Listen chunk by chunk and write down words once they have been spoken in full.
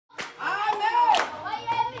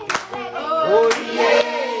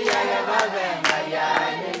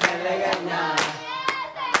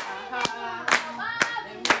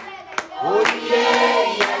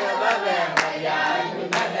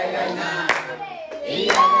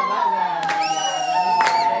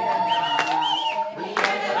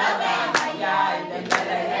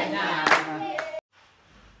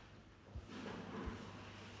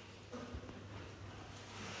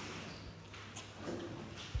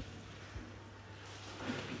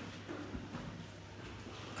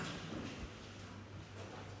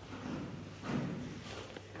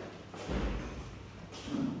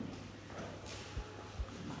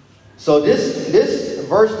So this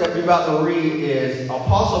verse that we're about to read is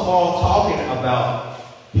Apostle Paul talking about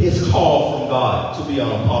his call from God to be an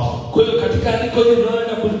apostle. Kwa hiyo katika andiko hili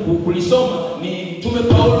tunaenda kulisoma ni Mtume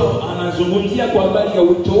Paulo anazungumzia kwa habari ya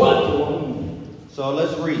wito wake wa Mungu. So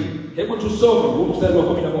let's read. Hebu tusome huu mstari wa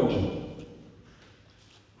 11.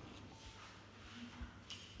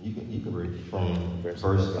 You can read from verse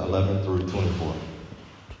 11 through 24.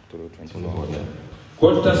 Kwa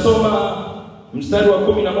hiyo tutasoma mstari wa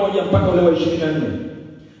 11 mpaka ule wa 24.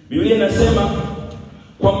 Biblia inasema,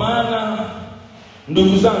 kwa maana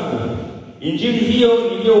ndugu zangu, injili hiyo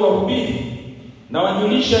niliyowahubiri na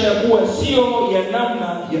wajulisha ya kuwa sio ya namna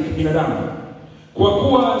ya kibinadamu, kwa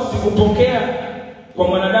kuwa sikupokea kwa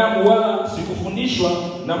mwanadamu wala sikufundishwa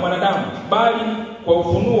na mwanadamu, bali kwa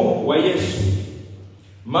ufunuo wa Yesu.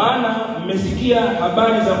 Maana mmesikia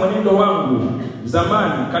habari za mwenendo wangu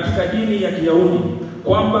zamani katika dini ya Kiyahudi,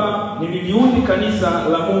 kwamba nililiudhi kanisa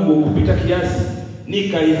la Mungu kupita kiasi,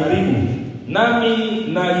 nikaiharibu. Nami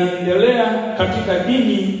naliendelea katika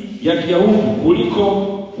dini ya Kiyahudi kuliko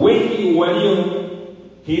wengi walio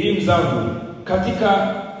hirimu zangu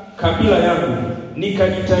katika kabila yangu.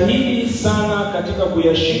 Nikajitahidi sana katika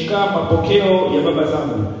kuyashika mapokeo ya baba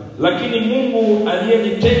zangu. Lakini Mungu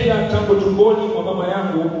aliyenitenga tangu tumboni mwa mama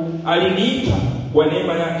yangu aliniita kwa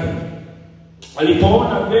neema yake,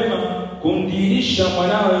 alipoona vema kumdhihirisha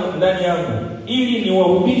mwanawe ndani yangu, ili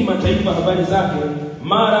niwahubiri mataifa habari zake.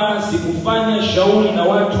 Mara sikufanya shauri na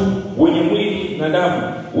watu wenye mwili na damu,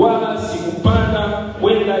 wala sikupanda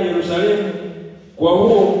kwenda Yerusalemu kwa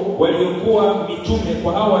huo waliokuwa mitume,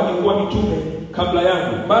 kwa hao waliokuwa mitume kabla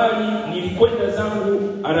yangu, bali nilikwenda zangu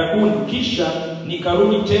Arabuni, kisha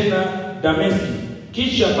nikarudi tena Dameski.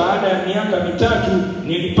 Kisha baada ya miaka 3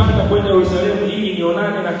 nilipanda kwenda Yerusalemu ili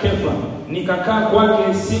nionane na Kefa, nikakaa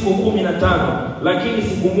kwake siku 15, lakini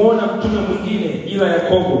sikumuona mtume mwingine ila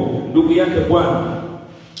Yakobo ndugu yake Bwana.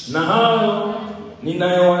 Na hao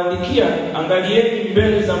ninayoandikia, angalieni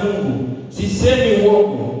mbele za Mungu, sisemi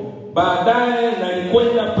uongo. Baadaye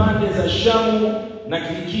nalikwenda pande za Shamu na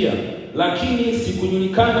Kilikia, lakini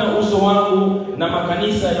sikujulikana uso wangu na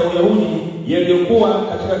makanisa ya Uyahudi yaliyokuwa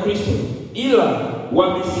katika Kristo, ila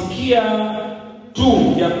wamesikia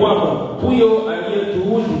tu ya kwamba huyo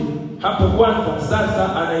aliyetuudhi hapo kwanza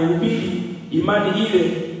sasa anaihubiri imani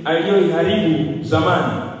ile aliyoiharibu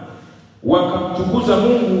zamani, wakamtukuza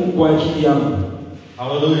Mungu kwa ajili yangu.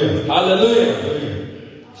 Hallelujah. Hallelujah.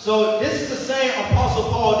 So this is the same Apostle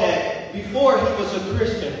Paul that before he was a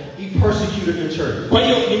Christian, he persecuted the church. Kwa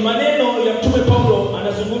hiyo ni maneno ya Mtume Paulo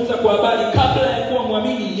anazungumza kwa habari kabla ya kuwa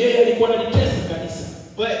muamini, yeye alikuwa analitesa kanisa.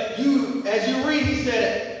 But as you read, he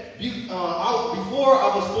said, before I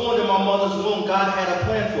was born in my mother's womb, God had a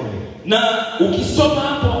plan for me. Na ukisoma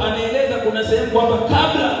hapo anaeleza kuna sehemu kwamba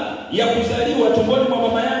kabla ya kuzaliwa tumboni mwa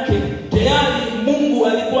mama yake tayari Mungu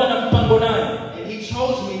alikuwa na mpango naye. And he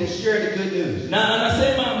chose me to share the good news. Na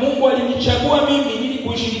anasema Mungu alinichagua mimi ili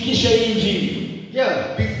kuishirikisha hii injili. Yeah,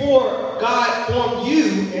 before God formed you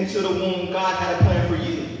into the womb, God had a plan for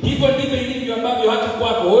you. Hivyo ndivyo ilivyo ambavyo hata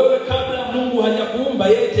kwako wewe, kabla Mungu hajakuumba,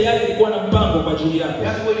 yeye tayari alikuwa na mpango kwa ajili yako.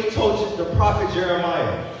 That's what he told the prophet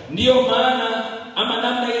Jeremiah. Ndiyo maana ama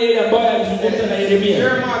namna ile ambayo alizungumza na Yeremia.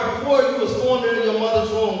 Jeremiah, before you was formed in your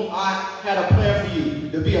mother's womb, I had a plan for you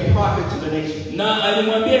to be a prophet to the nation. Na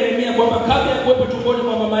alimwambia Yeremia kwamba kabla ya kuwepo tumboni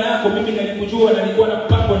mwa mama yako mimi nalikujua na nilikuwa na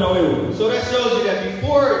mpango na wewe. So that shows you that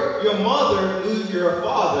before your mother knew your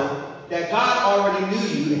father, that God already knew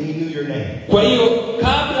you and he knew your name. Kwa hiyo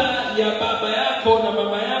kabla ya baba yako na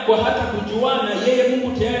mama yako hata kujuana, yeye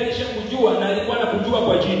Mungu tayari alishakujua na alikuwa anakujua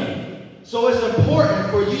kwa jina. So it's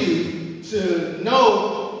important for you to know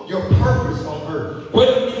your purpose on earth. Kwa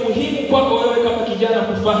hiyo ni muhimu kwako wewe kama kijana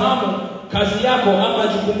kufahamu kazi yako ama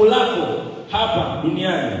jukumu lako hapa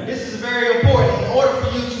duniani. This is very important in order for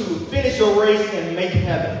you to finish your race and make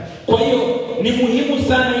heaven. Kwa hiyo ni muhimu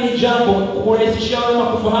sana hili jambo kurahisishia wewe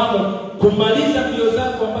kufahamu kumaliza mbio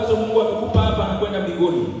zako ambazo Mungu amekupa hapa na kwenda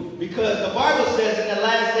mbinguni. Because the Bible says in the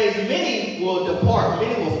last days many will depart,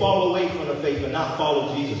 many will fall away from the faith and not follow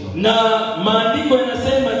Jesus. Na maandiko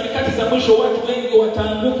yanasema nyakati za mwisho watu wengi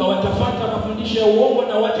wataanguka, watafuata mafundisho ya uongo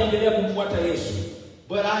na wataendelea kumfuata Yesu.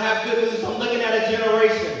 But I have good news. I'm looking at a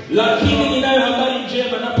generation Lakini ninayo habari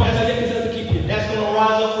njema napoangalia kizazi kipya that's going to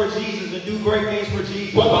great things for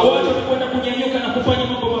Jesus. Kwamba watu wanakwenda kunyanyuka na kufanya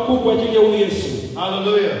mambo makubwa kwa ajili ya Yesu.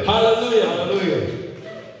 Hallelujah. Hallelujah. Hallelujah.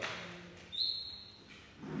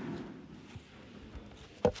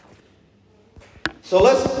 So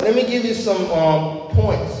let me give you some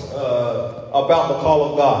points about the call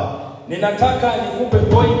of God. Ninataka nikupe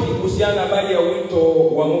pointi kuhusiana na habari ya wito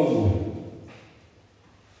wa Mungu.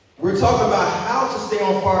 We're talking about how to stay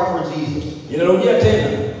on fire for Jesus. Ninarudia tena,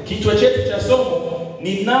 kichwa chetu cha somo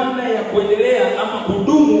ni namna ya kuendelea ama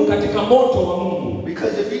kudumu katika moto wa Mungu.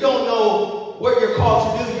 Because if you don't know what you're called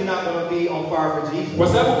to do, you're not going to be on fire for Jesus. Kwa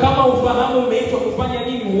sababu kama ufahamu umeitwa kufanya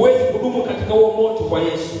nini, huwezi kudumu katika huo moto kwa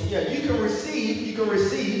Yesu. Yeah, you can receive.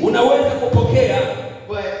 Unaweza kupokea,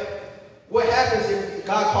 but what happens if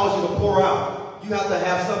God calls you to pour out? You have to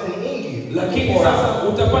have something in you. Lakini sasa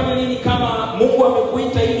utafanya nini kama Mungu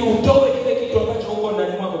amekuita ili utoe kile kitu ambacho uko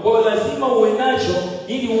ndani mwako? Kwa hiyo lazima uwe nacho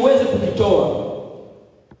ili uweze kukitoa.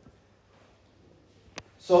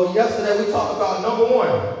 So yesterday we talked about number 1,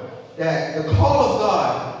 that the call of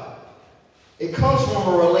God, it comes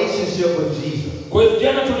from a relationship with Jesus. Kwa hiyo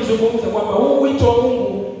jana tulizungumza kwamba huu wito wa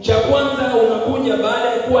Mungu cha kwanza unakuja baada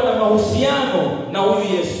ya kuwa na mahusiano na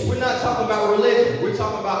huyu Yesu. We're not talking about religion. We're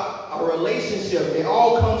talking about a relationship. It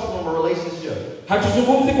all comes from a relationship.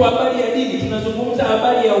 Hatuzungumzi kwa habari ya dini, tunazungumza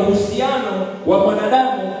habari ya uhusiano wa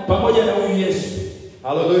mwanadamu pamoja na huyu Yesu.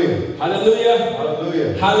 Hallelujah. Hallelujah.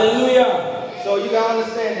 Hallelujah. Hallelujah. So you got to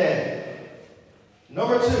understand that.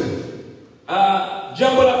 Number 2.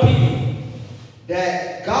 Jambo la pili,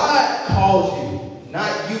 that God calls you, not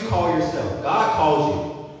you call yourself. God calls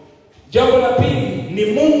you. Jambo la pili ni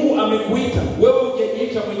Mungu amekuita, wewe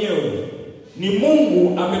hujajiita mwenyewe. Ni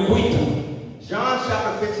Mungu amekuita. John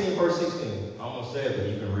chapter 15 verse 16. I'm going to say it but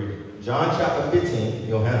you can read it. John chapter 15,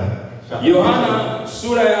 Yohana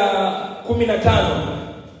sura ya 15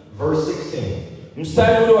 verse 16.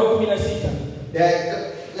 Mstari ule wa 16.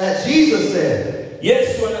 That Jesus said,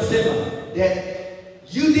 Yesu anasema that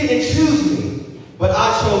you didn't choose me, but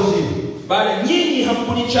I chose you. Bali nyinyi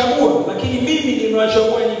hamkunichagua, lakini mimi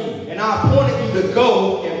nimewachagua nyinyi. And I appointed you to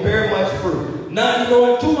go and bear much fruit. Na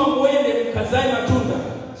nimewatuma muende mkazae matunda.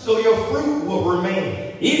 So your fruit will remain.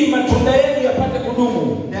 Ili matunda yenu yapate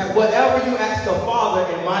kudumu. That whatever you ask the Father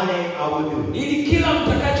in my name, I will do. Ili kila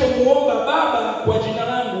mtakachomuomba Baba kwa jina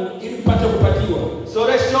langu, ili mpate kupatiwa. So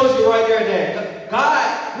that shows you right there that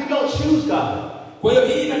God, we don't choose God. Kwa hiyo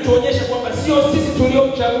hii inatuonyesha kwamba sio sisi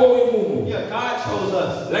tuliomchagua huyu Mungu. Yeah, God chose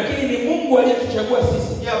us. Lakini ni Mungu aliyetuchagua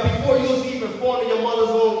sisi. Yeah, before you was even formed in your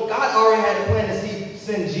mother's womb, God already had a plan to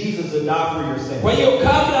send Jesus to die for your sins. Kwa hiyo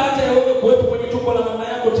kabla hata ya wewe kuwepo kwenye tumbo la mama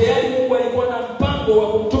yako, tayari Mungu alikuwa na mpango wa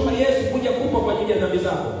kumtuma Yesu kuja kufa kwa ajili ya dhambi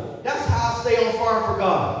zako. That's how I stay on fire for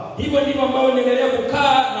God. Hivyo ndivyo ambao niendelea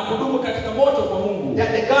kukaa na kudumu katika moto kwa Mungu.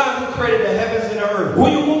 That the God who created the heavens and the earth.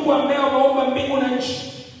 Huyu Mungu ambaye ameumba mbingu na nchi.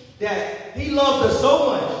 That he loved us so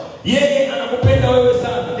much. Yeye anakupenda wewe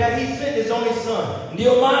sana. That he sent his only son.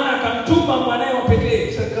 Ndio maana akamtuma mwanae wa pekee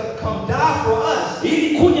to come die for us.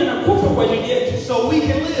 Ili kuja na kufa kwa ajili yetu. So we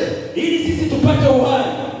can live. Ili sisi tupate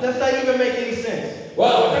uhai. Does that even make any sense?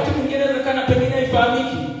 Wakati mwingine kana pengine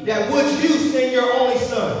haifahamiki. That would you send your only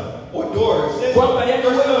son or daughter, send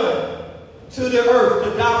your son to the earth to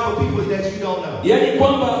die for people that you don't know? Yaani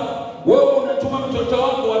kwamba wewe unatuma mtoto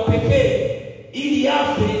wako wa pekee ili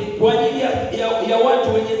afe kwa ajili ya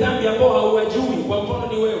watu wenye dhambi ambao hauwajui. Kwa mfano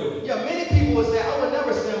ni wewe. Yeah, many people will say, I would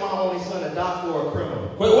never send my only son to die for a criminal.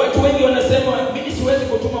 Kwa hiyo watu wengi wanasema mimi siwezi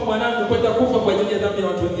kutuma mwanangu kwenda kufa kwa ajili ya dhambi ya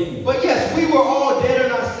watu wengine. But yes, we were all dead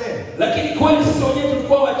in our sin. Lakini kweli sisi wenyewe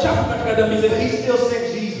tulikuwa wachafu katika dhambi zetu. But he still sent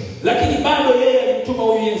Jesus. Lakini bado yeye alimtuma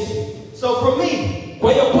huyu Yesu. So for me,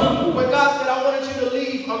 kwa hiyo kwangu, when God said I wanted you to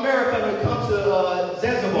leave America and come to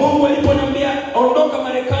Zanzibar. Mungu aliponiambia ondoka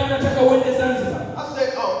Marekani nataka uende Zanzibar. I said,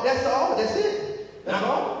 oh, that's all. That's it. That's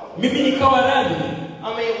all. Mimi nikawa radhi. I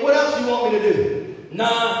mean, what else you want me to do? Na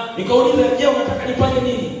nikauliza, je, unataka nifanye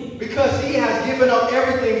nini? Because he has given up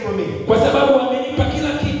everything for me. Kwa sababu amenipa kila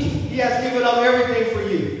kitu. He has given up everything for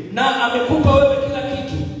you. Na amekupa wewe kila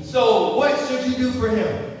kitu. So what should you do for him?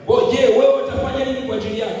 Je, wewe utafanya nini kwa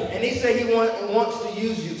ajili yake? And he said he wants to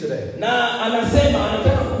use you today. Na anasema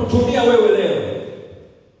anataka kukutumia wewe leo.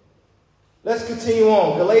 Let's continue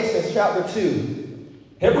on. Galatians chapter 2.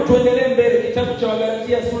 Hebu tuendelee mbele, kitabu cha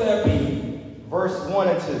Wagalatia sura ya 2. Verse 1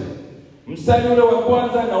 and 2. Mstari ule wa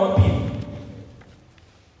kwanza na wa pili.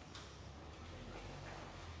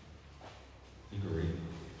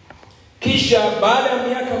 Kisha baada ya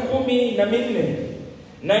miaka 14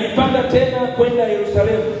 nalipanda tena kwenda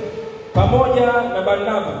Yerusalemu pamoja na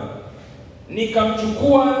Barnaba,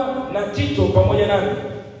 nikamchukua na Tito pamoja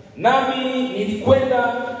nami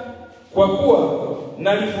nilikwenda kwa kuwa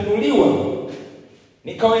nalifunuliwa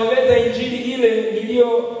nikawaeleza injili ile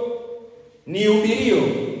nihubirio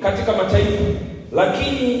katika mataifa,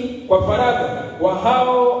 lakini kwa faragha kwa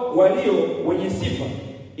hao walio wenye sifa,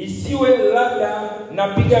 isiwe labda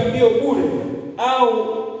napiga mbio bure au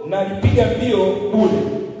nalipiga mbio bure.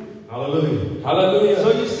 Hallelujah. Hallelujah. So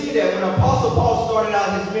you see that when Apostle Paul started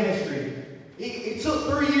out his ministry, it took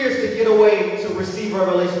 3 years to get away to receive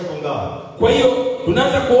revelation from God. Kwa hiyo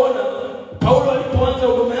tunaanza kuona Paulo alipoanza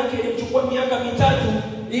huduma yake ilichukua miaka 3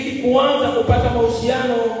 ili kuanza kupata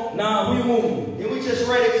mahusiano na huyu Mungu. And we just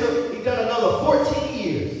read he done another 14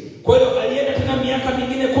 years. Kwa hiyo alienda tena miaka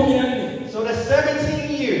mingine 14. So that's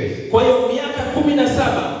 17 years. Kwa hiyo miaka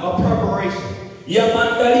 17 of preparation. Ya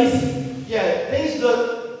maandalizi. Yeah, things look,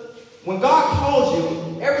 when God calls you,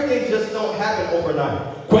 everything just don't happen overnight.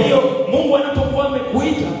 Kwa hiyo Mungu anapokuwa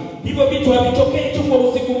amekuita, hivyo vitu havitokei tu kwa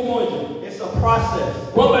usiku mmoja. It's a process.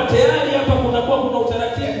 Kwamba tayari hapa kuna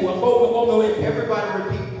utaratibu ambao umewekwa. Everybody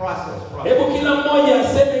repeat process. Hebu kila mmoja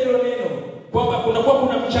aseme hilo neno kwamba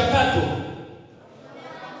kuna mchakato.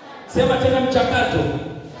 Sema tena mchakato.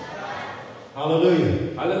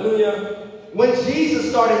 Hallelujah. Hallelujah. When Jesus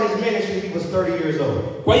started his ministry, he was 30 years old.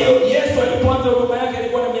 Kwa hiyo Yesu alipoanza huduma yake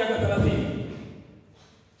alikuwa na miaka 30.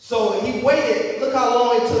 So he waited. Look how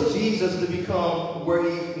long it took Jesus to become where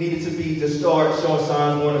he needed to be to start showing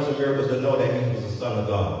signs, wonders, and miracles to know that he was the Son of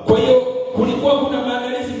God. Kwa hiyo kulikuwa kuna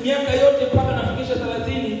maandalizi miaka yote mpaka nafikisha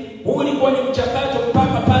 30. Huu ulikuwa ni mchakato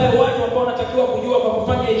mpaka pale watu ambao wanatakiwa kujua kwa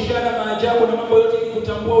kufanya ishara, maajabu na mambo yote ili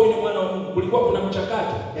kutambua huyu ni mwana wa Mungu. Kulikuwa kuna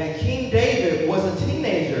mchakato. And King David was a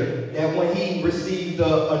teenager that when he received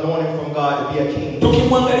the anointing from God to be a king.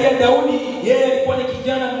 Tukimwangalia Daudi, yeye alikuwa ni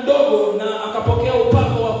kijana mdogo na akapokea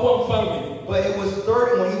upako wa kuwa mfalme. But it was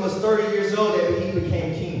when he was 30 years old that he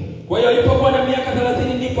became king. Kwa hiyo alipokuwa na miaka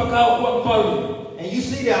 30 ndipo akawa kuwa mfalme. And you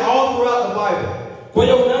see that all throughout the Bible. Kwa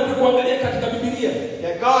hiyo unaanza kuangalia katika Biblia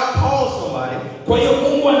that God calls somebody. Kwa hiyo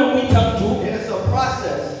Mungu anamuita mtu. And it's a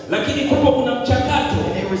process. Lakini kuna mchakato.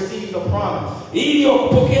 And they receive the promise. Ili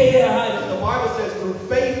wapokee ile ahadi. The Bible says through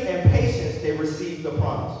faith and patience they receive the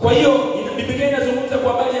promise. Kwa hiyo Biblia inazungumza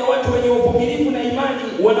kwa habari ya watu wenye uvumilivu na imani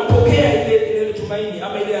wanapokea ile tumaini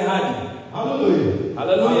ama ile ahadi. Hallelujah.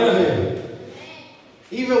 Hallelujah.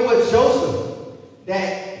 Even with Joseph,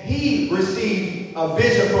 that he received a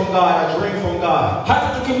vision from God, a dream from God.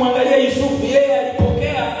 Hata tukimwangalia Yusufu, yeye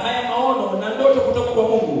alipokea haya maono na ndoto kutoka kwa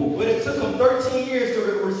Mungu. But it took him 13 years to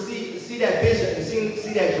see that vision and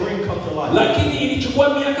see that dream come to life. Lakini ilichukua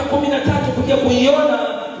miaka 13 kuja kuiona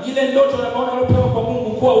ile ndoto na maono aliyopewa kwa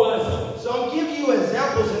Mungu kuwa wazi. So I'm giving you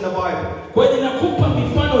examples in the Bible. Kwa hiyo nakupa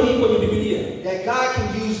mifano hii kwenye Biblia. That God can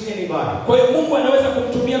use anybody. Kwa hiyo Mungu anaweza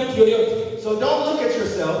kumtumia mtu yoyote. So don't look at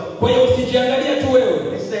yourself. Kwa hiyo usijiangalie tu wewe.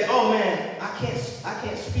 And say, "Oh man, I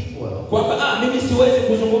can't speak well." Kwamba mimi siwezi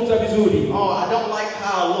kuzungumza vizuri. Oh, I don't like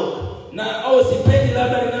how I look. Na sipendi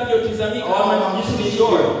labda ninavyotazamika ama jinsi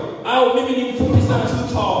short. Au mimi ni mfupi sana, too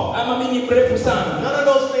tall. Ama mimi ni mrefu sana. None of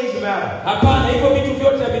those things matter. Hapana, hivyo vitu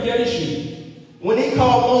vyote havijalishi. When he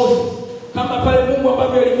called Moses, kama pale Mungu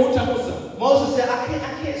ambavyo alimuita Musa. Moses said, I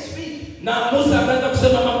can't speak. Na Musa akaanza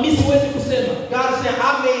kusema mimi siwezi kusema. God said,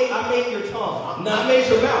 I made your tongue. I made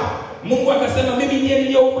your mouth. Mungu akasema mimi ndiye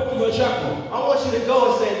niliyeumba kinywa chako. I want you to go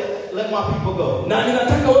and say, let my people go. Na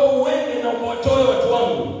ninataka wewe uende na uwatoe watu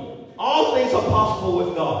wangu. All things are possible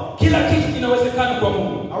with God. Kila kitu kinawezekana kwa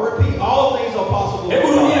Mungu. I repeat, all things are possible with God. Hebu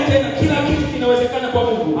rudia tena, kila kitu kinawezekana kwa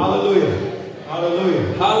Mungu. Hallelujah. Hallelujah.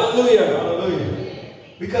 Hallelujah. Hallelujah.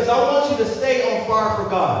 Because I want you to stay on fire for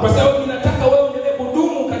God. Kwa sababu ninataka wewe uendelee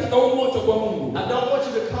kudumu katika huo moto kwa Mungu. I don't want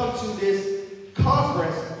you to come to this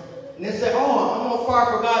conference and then say, "Oh, I'm on fire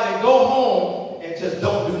for God," and go home and just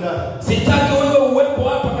don't do nothing. Sitaki wewe uwepo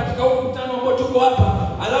hapa katika huu mkutano ambao tuko hapa,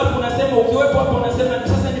 alafu unasema ukiwepo hapa unasema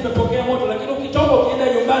sasa nimepokea moto, lakini ukitoka ukienda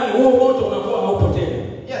nyumbani huo moto unakuwa haupo tena.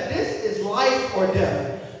 Yeah, this is life or death.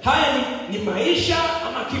 Haya ni maisha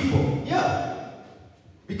ama kifo. Yeah.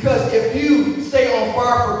 Because if you stay on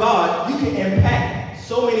fire for God, you can impact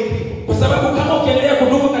so many people. Kwa sababu kama ukiendelea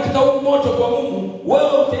kudumu katika huu moto kwa Mungu,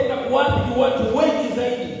 wewe utaenda kuathiri watu wengi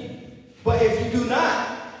zaidi. But if you do not,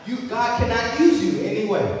 God cannot use you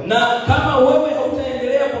anyway. Na kama wewe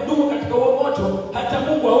hautaendelea kudumu katika huo moto, hata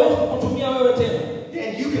Mungu hawezi kukutumia wewe tena. Then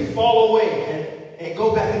you can fall away and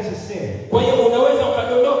go back into sin. Kwa hiyo unaweza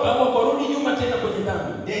ukadondoka ama kurudi nyuma tena kwenye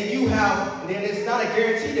dhambi. Then it's not a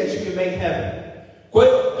guarantee that you can make heaven. Kwa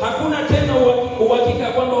hiyo hakuna tena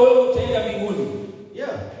uhakika kwamba wewe utaenda mbinguni. Yeah.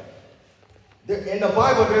 In the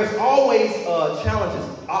Bible, there's always challenges,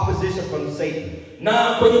 opposition from Satan.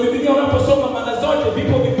 Na kwenye Biblia unaposoma mara zote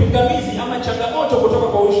vipo vipingamizi ama changamoto kutoka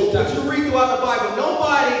kwa shetani. But you read throughout the Bible,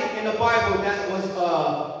 nobody in the Bible that was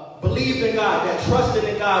believed in God, that trusted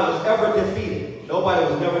in God was ever defeated. Nobody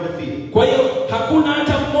was never defeated. Kwa hiyo hakuna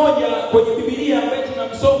hata mmoja kwenye Biblia ambaye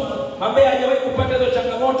tunamsoma ambaye hajawahi kupata hizo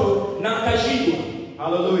changamoto na akashindwa.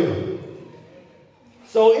 Hallelujah.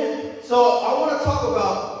 So I want to talk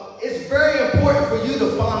about, it's very important for you to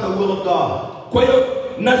find the will of God. Kwa hiyo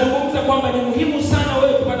nazungumza kwamba ni muhimu sana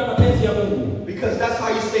wewe kupata mapenzi ya Mungu. Because that's how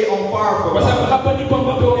you stay on fire for God. Kwa sababu hapa ndipo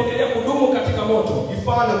ambapo unaendelea kudumu katika moto. You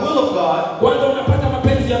find the will of God. Kwanza unapata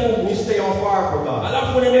mapenzi ya Mungu. You stay on fire for God.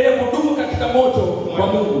 Alafu unaendelea kudumu katika moto kwa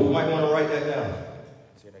Mungu. You might want to write that down.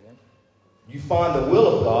 Say it again. You find the will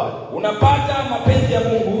of God. Unapata mapenzi ya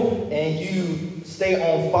Mungu. And you stay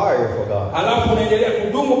on fire for God. Alafu unaendelea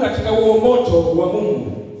kudumu katika huo moto wa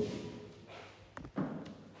Mungu.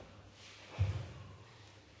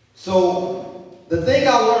 So the thing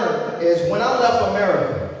I learned is when I left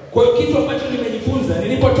America. Kwa hiyo kitu ambacho nimejifunza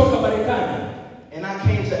nilipotoka Marekani and I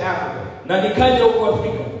came to Africa. Na nikaja huko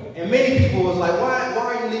Afrika. And many people was like, why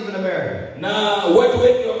are you leaving America? Na watu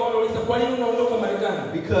wengi wanauliza kwa nini unaondoka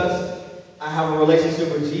Marekani? Because I have a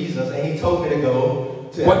relationship with Jesus and he told me to go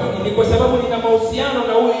to Africa. Ni kwa sababu nina mahusiano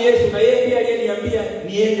na huyu Yesu na yeye ndiye aliyeniambia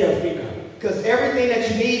niende Afrika. Because everything that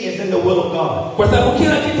you need is in the will of God. Kwa sababu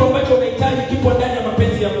kila kitu ambacho unahitaji kipo ndani ya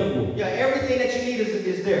mapenzi ya Mungu. Yeah, everything that you need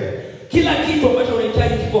is there. Kila kitu ambacho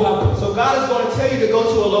unahitaji kiko hapo. So God is going to tell you to go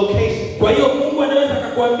to a location. Kwa hiyo Mungu anaweza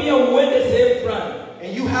akakwambia uende sehemu fulani.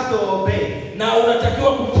 And you have to obey. Na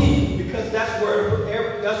unatakiwa kutii. Because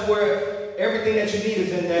that's where everything that you need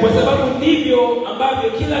is in there. Kwa sababu ndivyo ambavyo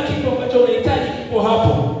kila kitu ambacho unahitaji kipo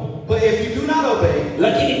hapo. But if you do not obey,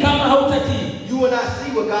 lakini kama hautatii, you will not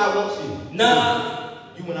see what God wants you.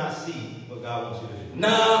 You will not see what God wants you to do. Na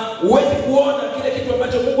uwezi kuona kile kitu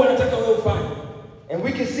ambacho Mungu anataka wewe ufanye. And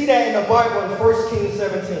we can see that in the Bible in 1 Kings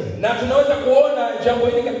 17. Na tunaweza kuona jambo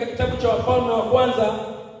hili katika kitabu cha Wafalme wa kwanza.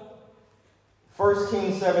 1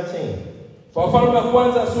 Kings 17. Wafalme wa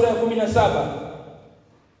kwanza sura ya 17.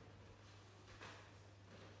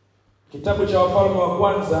 Kitabu cha Wafalme wa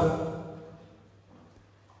kwanza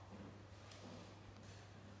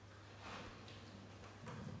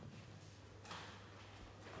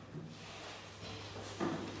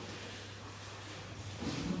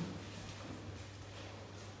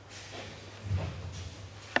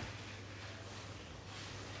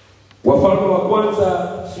Wafalme wa kwanza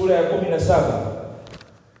sura ya 17.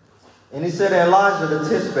 And he said, Elijah the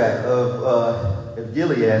Tishbite of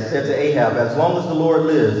Gilead said to Ahab, as long as the Lord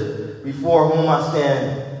lives, before whom I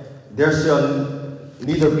stand, there shall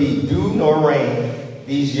neither be dew nor rain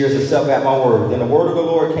these years except at my word. Then the word of the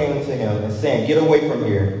Lord came to him and saying, get away from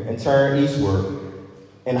here and turn eastward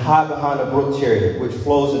and hide behind the brook Cherith, which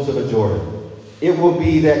flows into the Jordan. It will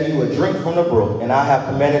be that you would drink from the brook, and I have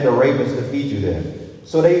commanded the ravens to feed you there.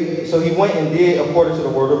 So he went and did according to the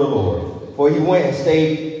word of the Lord. For he went and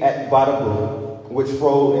stayed by the brook, which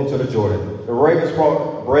flowed into the Jordan. The ravens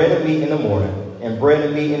brought bread and meat in the morning, and bread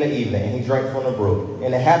and meat in the evening, and he drank from the brook.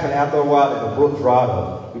 And it happened after a while that the brook dried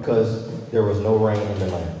up, because there was no rain in the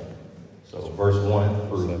land. So verse 1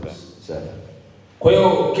 through 7. Kwa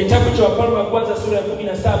hiyo kitabu cha Wafalme wa kwanza sura ya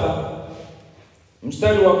 17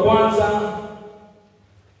 mstari wa kwanza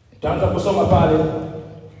tutaanza kusoma pale.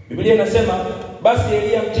 Biblia inasema, basi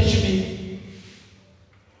Elia Mtishbi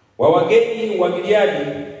wa wageni wa Gileadi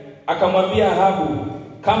akamwambia Ahabu,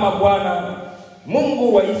 kama Bwana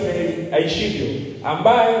Mungu wa Israeli aishivyo,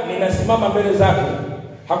 ambaye ninasimama mbele zake,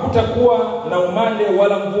 hakutakuwa na umande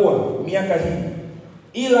wala mvua miaka hii,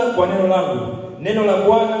 ila kwa neno langu. Neno la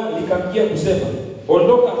Bwana likamjia kusema,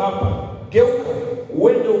 ondoka hapa, geuka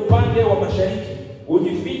uende upande wa mashariki,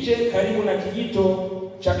 ujifiche karibu na kijito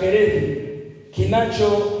cha Kerethi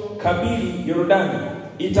kinachokabili Yordani.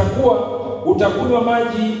 Itakuwa utakunywa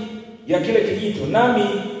maji ya kile kijito, nami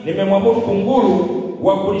nimemwamuru kunguru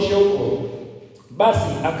wa kulisha huko. Basi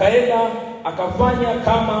akaenda akafanya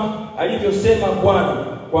kama alivyosema Bwana,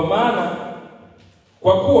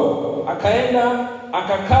 kwa kuwa akaenda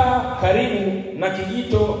akakaa karibu na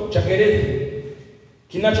kijito cha Kerethi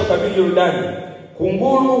kinachokabili Yordani.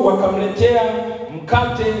 Kunguru wakamletea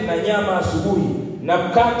mkate na nyama asubuhi, na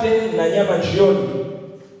mkate na nyama jioni.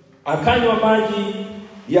 Akanywa maji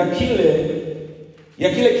ya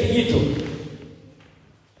kile kijito.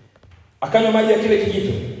 Akanywa maji ya kile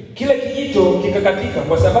kijito. Kile kijito kikakatika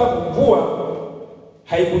kwa sababu mvua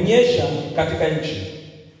haikunyesha katika nchi.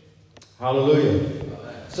 Hallelujah.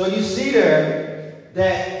 So you see there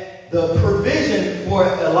that the provision for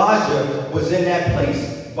Elijah was in that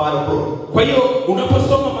place by the brook. Kwa hiyo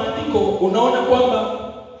unaposoma maandiko unaona kwamba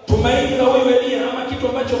tumaini la huyu Elia ama kitu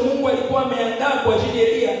ambacho Mungu alikuwa ameandaa kwa ajili ya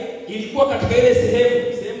Elia ilikuwa katika ile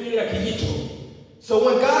sehemu ile ya kijito. So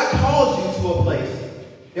when God calls you to a place,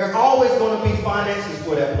 there are always going to be finances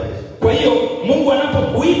for that place. Kwa hiyo Mungu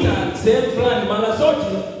anapokuita sehemu fulani, mara zote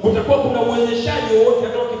kutakuwa kuna uwezeshaji wowote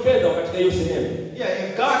hata kifedha katika hiyo sehemu. Yeah,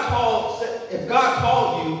 if God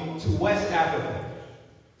called you to West Africa,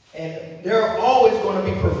 and there are always going to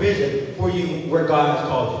be provision for you where God has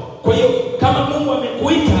called you. Kwa hiyo kama Mungu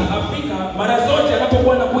amekuita Afrika, mara zote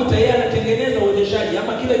anapokuwa anakuita yeye anatengeneza uwezeshaji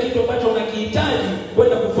ama kile kitu ambacho unakihitaji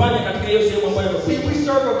kwenda kufanya katika hiyo sehemu ambayo See, we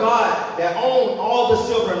serve a God that owns all the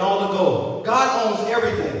silver and all the gold. God owns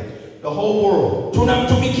everything, the whole world.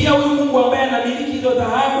 Tunamtumikia huyu Mungu ambaye anamiliki hizo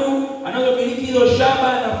dhahabu, anazomiliki hizo shaba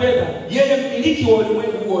na fedha. Yeye mmiliki wa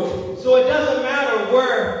ulimwengu wote. So it doesn't matter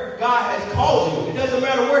where God has called you. It doesn't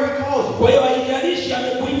matter where He calls you. Kwa hiyo haijalishi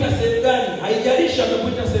amekuita sehemu gani, haijalishi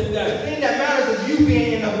amekuita sehemu gani. The thing that matters is you being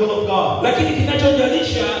in the will of God. Lakini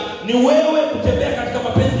kinachojalisha ni wewe kutembea katika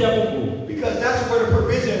mapenzi ya Mungu. Because that's where the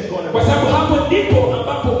provision is going to be. Kwa sababu hapo ndipo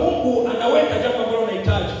ambapo Mungu anaweka jambo ambalo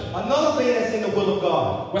unahitaji. Another thing that's in the will of God.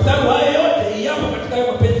 Kwa sababu haya yote yapo katika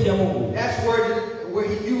mapenzi ya Mungu. That's where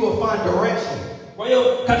you will find direction. Kwa hiyo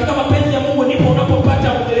katika mapenzi ya Mungu ndipo unapopata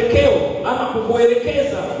mwelekeo ama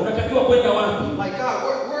kukuelekeza unatakiwa kwenda wapi. Like God,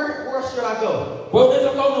 where should I go? Kwa hiyo unaweza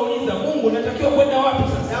kuwa unauliza Mungu unatakiwa kwenda wapi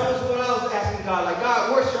sasa? That was what I was asking God. Like God,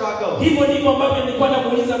 where should I go? Hivyo ndivyo ambavyo nilikuwa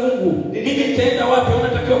namuuliza Mungu. Mimi nitaenda wapi?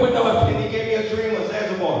 Unatakiwa kwenda wapi? And He gave me a dream of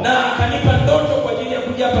Zanzibar. Na akanipa ndoto kwa ajili ya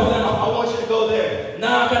kuja hapa Zanzibar. I want you to go there. Na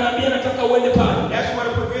akaniambia nataka uende pale. That's where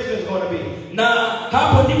the provision is going to be. Na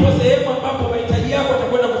hapo ndipo sehemu ambapo mahitaji yako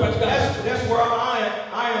yatakwenda kupatikana. That's where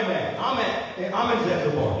I am at. I'm in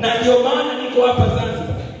Zanzibar. Na ndio maana niko hapa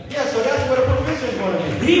Zanzibar. Yeah, so that's where the provision is going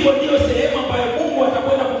to be. Hivyo ndio sehemu ambayo Mungu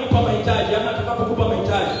atakwenda kunipa mahitaji ama atakapokupa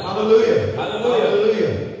mahitaji. Hallelujah. Hallelujah.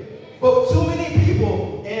 Hallelujah. But too many people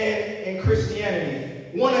in Christianity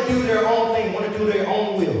want to do their own thing, want to do their own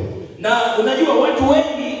will. Na unajua watu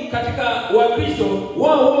wengi katika Wakristo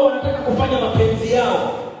wao wanataka kufanya mapenzi yao.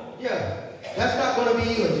 Yeah. That's not going to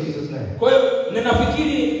be you in Jesus' name. Kwa hiyo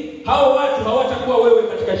ninafikiri hao watu hawatakuwa wewe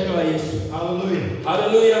katika jina la Yesu. Hallelujah.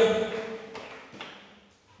 Hallelujah.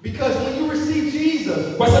 Because when you receive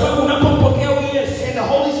Jesus, Kwa sababu unapompokea huyu Yesu and the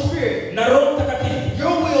Holy Spirit, na Roho Mtakatifu,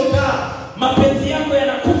 your will dies. mapenzi yako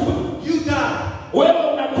yanakufa. You die. Wewe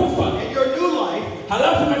unakufa. And your new life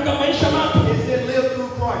Halafu katika maisha mapya is then lived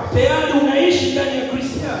through Christ. tayari unaishi ndani ya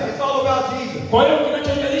Kristo. Yeah, it's all about Jesus. Kwa hiyo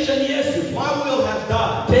kinachojalisha ni Yesu. My will has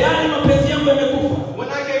died. Tayari mapenzi yangu yamekufa. When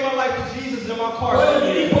I gave my life to Jesus in my car, Kwa hiyo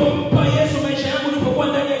nilipompa Yesu maisha yangu nilipokuwa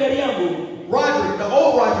ndani ya gari yangu, Roderick, the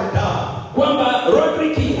old Roderick died. kwamba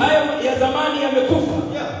Roderick haya ya zamani yamekufa.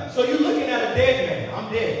 Yeah. So you're looking at a dead man. I'm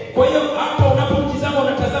dead. Kwa hiyo hapo unapomtazama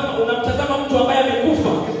unamtazama mtu ambaye amekufa.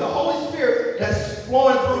 It's the Holy Spirit that's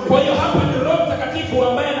flowing through Kwa me. hiyo hapa ni Roho Mtakatifu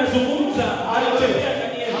ambaye anazungumza, anatembea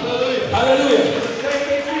ndani yetu. Hallelujah. Hallelujah. It's the same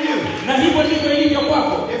thing for you. Na hivyo ndivyo ilivyo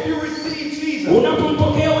kwako. If you receive Jesus,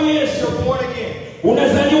 Unapompokea huyu Yesu, you're born again.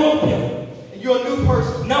 unazaliwa upya And you're a new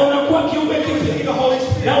person. na unakuwa kiumbe You receive kipya. the Holy Na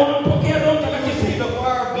Spirit. unampokea Roho You Mtakatifu. receive the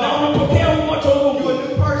fire of Na God. unapokea moto wa Mungu. You're a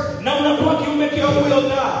new person. Na unakuwa kiumbe Your kipya. will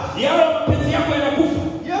dies. Yale mapenzi yako yanakufa.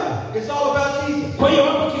 Yeah, it's all about Jesus. Kwa hiyo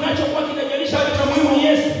hapo kinachokuwa kinajalisha cha muhimu ni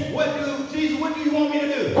Yesu. Jesus, what do you want me to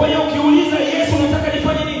do? Kwa hiyo ukiuliza Yesu unataka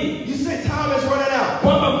nifanye nini? You said time is running out.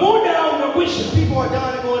 Kwamba muda unakwisha. People are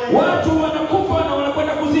dying and going to hell. Watu wanakufa na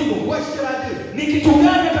wanakwenda kuzimu. What should I do? Ni kitu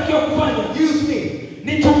gani natakiwa kufanya? Use me.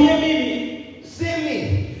 Nitumie mimi. Send me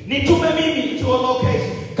Nitume mimi to a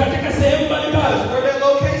location. katika sehemu mbalimbali. Because where that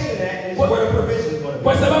location at is where the provision is going to be.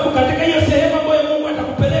 Kwa sababu katika hiyo sehemu ambayo Mungu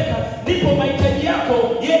atakupeleka ndipo mahitaji yako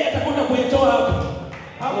yeye atakwenda kuyatoa hapo.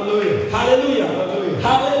 Hallelujah. Hallelujah. Hallelujah.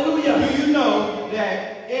 Hallelujah. Do you know that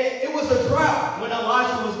it was a drought when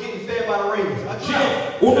Elijah was getting fed by the ravens? A Je,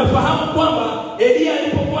 drought. unafahamu kwamba Elia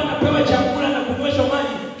alipokuwa anapewa chakula na kunyweshwa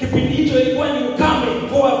maji kipindi hicho ilikuwa ni ukame,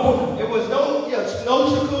 mvua hakuna. There was no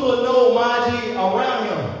chakula, no maji around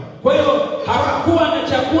him. Kwa hiyo hakuwa na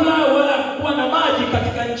chakula wala hakuwa na maji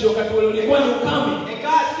katika nchi wakati ule, ulikuwa ni ukame. And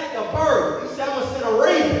God sent a bird. He said, I'm going to send a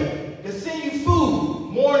raven to send you food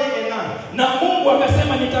morning and night. Na Mungu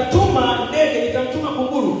akasema nitatuma ndege, nitamtuma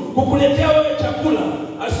kunguru kukuletea wewe chakula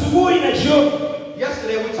asubuhi na jioni.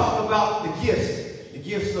 Yesterday we talked about the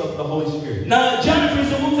gifts of the Holy Spirit. Na jana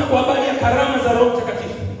tulizungumza kwa habari ya karama za Roho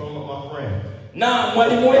Mtakatifu. From my friend. Na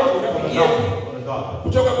mwalimu wetu rafiki yetu From the doctor.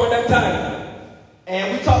 kutoka kwa daktari.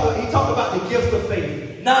 And he talked about the gift of faith.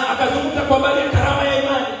 Na akazungumza kwa habari ya karama ya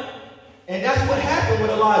imani. And that's what happened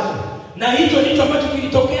with Elijah. Na hicho ndicho ambacho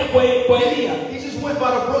kilitokea kwa Elia. He just went by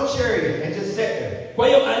the brook chariot and just sat there. Kwa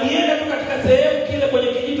hiyo alienda tu katika sehemu kile kwenye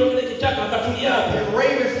kijito kile kichaka akatulia hapo. And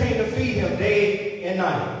ravens came to feed him day and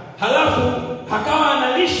night. Halafu akawa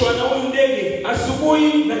analishwa na huyu ndege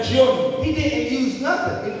asubuhi na jioni. He didn't use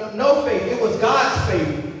nothing, no faith. It was God's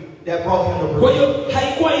faith that brought him to Kwa prayer. hiyo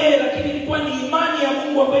haikuwa yeye, lakini ilikuwa ni imani ya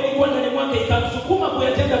Mungu ambayo ilikuwa ndani mwake ikamsukuma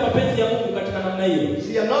kuyatenda mapenzi ya Mungu katika namna hiyo.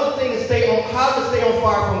 See, another thing is how to stay on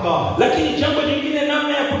fire from God. Lakini jambo jingine,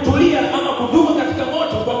 namna ya kutulia ama kudumu katika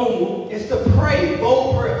moto kwa Mungu, is to pray, bold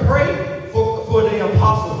prayer. Pray for the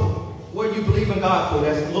impossible. What you believe in God for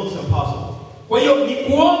that looks impossible. Kwa hiyo ni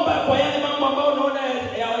kuomba kwa yale mambo ambayo unaona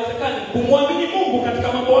hayawezekani, kumwamini Mungu katika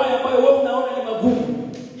mambo haya ambayo wewe unaona ni magumu.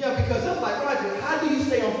 Yeah, because it's like, Roger, how do you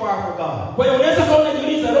stay on fire for God? Kwa hiyo unaweza kuwa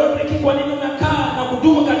unajiuliza, Rodrick, kwa nini unakaa na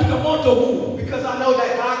kudumu katika moto huu? Because I know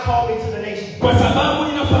that God called me to the nation. Kwa sababu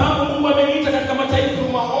ninafahamu Mungu ameniita katika mataifa.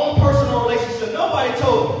 Through my own personal relationship, nobody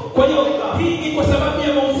told me. Kwa hiyo hii ni kwa sababu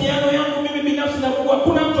ya mahusiano yangu mimi binafsi na Mungu.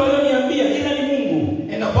 Hakuna mtu aliyoniambia, ila ni Mungu.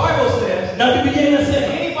 And the Bible says, na Biblia inasema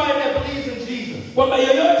anybody that believes in Jesus kwamba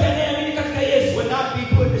yeyote anayeamini katika Yesu will not be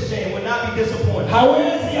put to shame, will not be disappointed.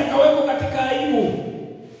 hawezi akawekwa katika aibu.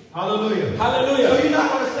 Hallelujah. Hallelujah. So you're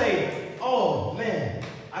not going to say, oh man,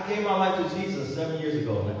 I gave my life to Jesus 7 years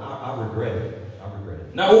ago and I regret it. I regret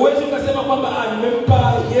it. Na uwezi ukasema kwamba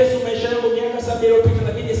nimempa Yesu maisha yangu miaka 7 iliyopita,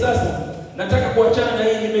 lakini sasa nataka kuachana na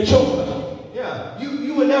hii, nimechoka. Yeah,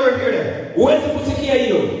 you would never hear that. Uwezi kusikia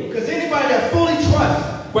hiyo. Because anybody that fully trusts,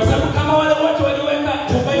 Kwa sababu kama wale watu waliweka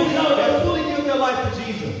tumaini lao that fully give their life to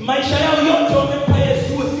Jesus, maisha yao yote wamempa Yesu,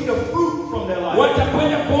 you will see the fruit from their life.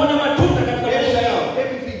 watakwenda kuona matunda katika maisha yao, They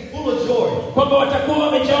will be full of joy, kwamba watakuwa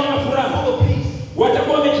wamejawa na furaha, full of peace,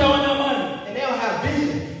 watakuwa wamejawa na amani, and they'll have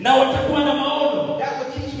vision. na watakuwa na maono. That what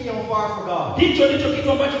keeps me on fire for God. Hicho ndicho kitu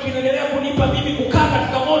ambacho kinaendelea kunipa mimi kukaa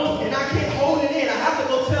katika moto, And I can't hold it in. I have to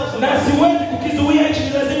go tell na somebody. siwezi kukizuia hichi,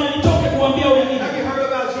 lazima nitoke kuambia wengine. Have you heard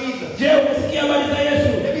about Jesus? Je, umesikia habari za Yesu?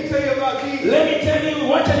 Let me tell you about Jesus. Let me tell you,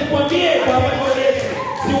 wacha nikwambie kwa habari za Yesu.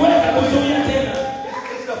 Siwezi kuzuia tena.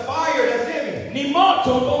 It's the fire that's in me. Ni moto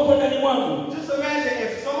ambao uko ndani mwangu. Just imagine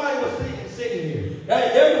if somebody was sitting here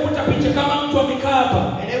Hebu kuta picha kama mtu amekaa hapa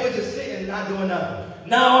and they were just sitting and not doing nothing.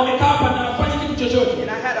 na wamekaa hapa na hafanyi kitu chochote,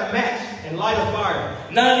 And I had a match and light a fire.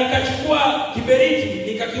 na nikachukua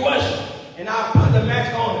kiberiti nikakiwasha And I put the match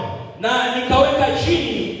on it. na nikaweka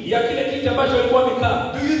chini ya kile kiti ambacho walikuwa wamekaa.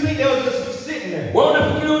 Do you think they would just be sitting there? Wewe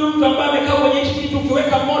unafikiri huyu mtu ambaye amekaa kwenye hichi kiti,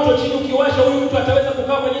 ukiweka moto chini ukiwasha, huyu mtu ataweza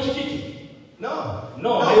kukaa kwenye hichi kiti?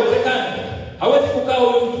 No, haiwezekani. Hawezi kukaa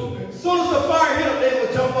huyu mtu. As soon as the fire hit them, they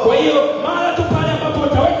would jump up. Kwa hiyo mara tu pale ambapo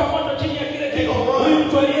utaweka moto chini ya kile kiti, huyu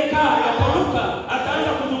mtu aliyekaa ataruka,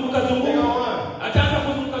 ataanza kuzunguka zunguka, ataanza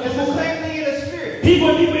kuzunguka It's the zunguka. same thing in the spirit. Hivyo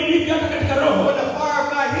ndivyo ilivyo hata katika roho. When the fire of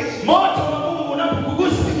God hits you, Moto wa Mungu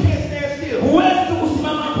unapokugusa, you can't stand still. huwezi tu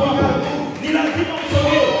kusimama hapo hapo, ni lazima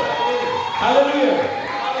usogee. Haleluya,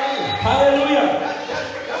 haleluya.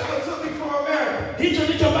 That's what took me from America. Hicho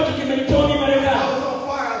ndicho ambacho kimenitoa mimi I Marekani. was on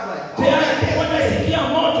fire. I was like, oh, I Tayari can't nilikuwa stay. nasikia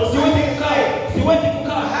moto, siwezi kukaa, siwezi I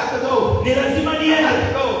kukaa, have to go. ni lazima niende,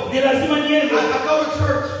 ni lazima niende. I go to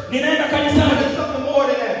church. Ninaenda But kanisani, there's something more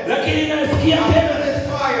than that. lakini nasikia I tena, feel this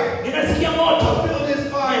fire. ninasikia I moto, feel this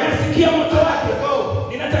fire. ninasikia moto I have wake. to go.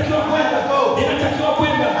 Ninatakiwa kwenda, ninatakiwa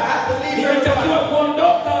kwenda, I have to leave ninatakiwa everybody.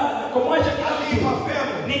 kuondoka na kumwacha I kila leave mtu. my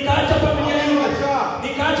family. Nikaacha I familia leave yangu, my job.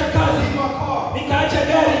 nikaacha I kazi, leave my car. nikaacha I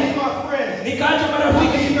gari, leave my friends. nikaacha I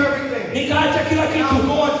marafiki, leave everything. nikaacha kila And kitu, I'm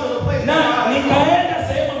going to the place na that God has called. nikaenda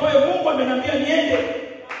sehemu ambayo Mungu ameniambia niende.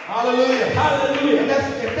 Hallelujah. Hallelujah. And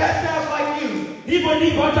if that sounds like you, Hivyo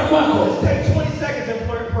ndivyo hata kwako. just take 20 seconds and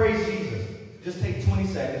praise Jesus. Just take 20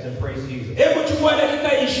 seconds and praise Jesus. Hebu chukua dakika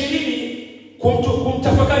 20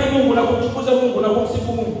 kumtafakari Mungu na kumtukuza Mungu na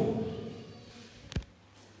kumsifu Mungu.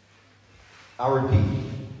 I'll repeat.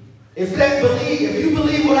 If you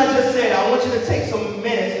believe what I just said, I want you to take some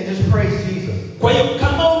minutes and just praise Jesus. Kwa hiyo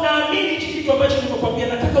kama unaamini hichi kitu ambacho nimekwambia,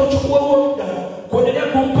 nataka uchukue huo muda kuendelea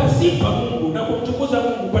kumpa sifa Mungu na kumtukuza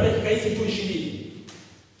Mungu kwa dakika hizi tu 20.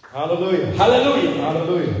 Hallelujah. Hallelujah.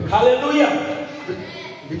 Hallelujah. Hallelujah.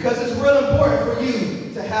 Because it's real important for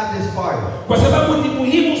you to have this fire. Kwa sababu ni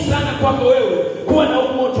muhimu sana kwako wewe kuwa na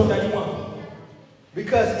moto ndani mwako.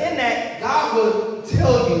 Because in that, God will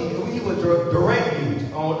tell you, He will direct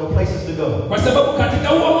you on the places to go. Kwa sababu katika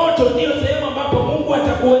huo moto ndio sehemu ambapo Mungu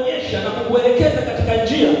atakuonyesha na kukuelekeza katika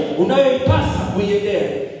njia unayoipasa kuiendea.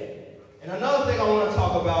 And another thing I want to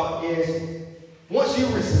talk about is, once you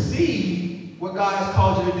receive what God has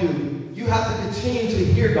called you to do, you have to continue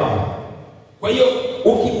to hear God. Kwa hiyo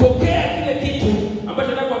ukipokea kile kitu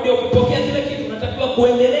ambacho nakwambia, ukipokea kile kitu unatakiwa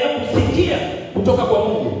kuendelea kusikia kutoka kwa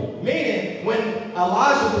Mungu. Meaning, when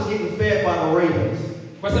Elijah was getting fed by the ravens,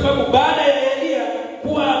 Kwa sababu baada ya Elia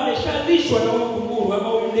kuwa ameshalishwa na huyu kunguru ama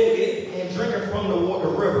huyu ndege and drinking from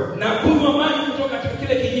the river, na kunywa maji kutoka katika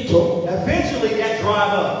kile kijito, eventually that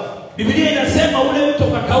dried up. Biblia inasema ule mto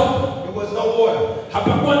ukakauka. There was no water.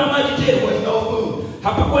 Hapakuwa na maji tena. There was no food.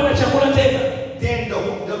 Hapakuwa na chakula tena. Then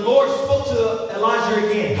the Lord spoke to Elijah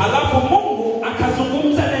again. Halafu Mungu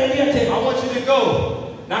akazungumza na Elia tena. I want you to go.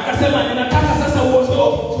 Na akasema ninataka sasa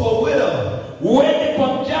uondoke To a widow. uende kwa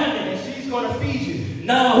mjane. And she's going to feed you.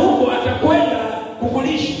 Na huko atakwenda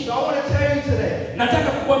kukulisha. So I want to tell you today. Nataka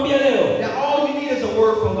kukwambia leo. That all you need is a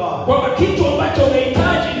word from God. Kwamba kitu ambacho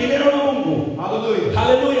unahitaji ni neno la Mungu. Hallelujah.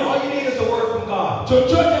 Hallelujah. All you need is a word from God.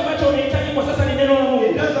 Chochote ambacho unahitaji kwa sasa ni neno la Mungu.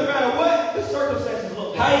 It doesn't matter what the circumstances look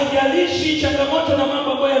like. Haijalishi changamoto na mambo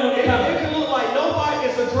ambayo yanaonekana. It can look like nobody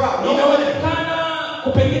is a drought. No money. Inaonekana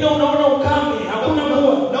pengine unaona ukame, hakuna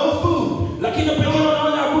mvua. No food. Lakini pengine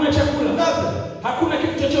unaona hakuna chakula. Nothing. Hakuna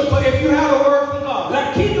kitu chochote. But if you have a word from God,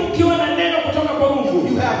 Lakini ukiwa na neno kutoka kwa Mungu,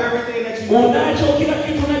 you have everything that you need. unacho kila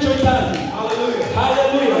kitu unachohitaji. Hallelujah.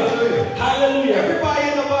 Hallelujah. Hallelujah. Hallelujah. Everybody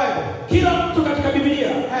in the Bible Kila mtu katika Biblia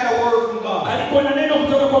had a word from God. alikuwa na neno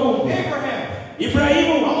kutoka kwa Mungu. Abraham,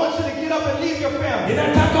 Ibrahimu, I want you to get up and leave your family.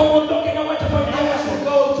 ninataka uondoke na uache I familia want yako. you to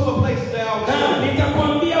go to a place that I was Na showing you.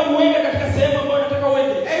 nitakwambia uende katika sehemu ambayo nataka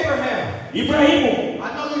uende. Abraham, Ibrahimu, I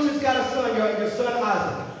know you just got a son, your son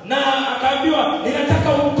Isaac. na akaambiwa ninataka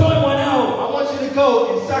umtoe mwanao. I want you to go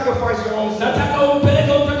and sacrifice your own son. Nataka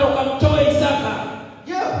umpeleke utaka ukamtoe Isaka.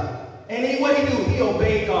 Yeah. And what he do? He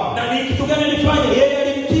obeyed God. Na ni kitu gani alifanya? Yeye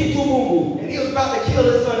alimtii tu Mungu. And he was about to kill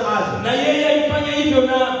his son Isaac. Na yeye alifanya hivyo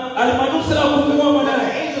na alimanusura kumuua And mwanae.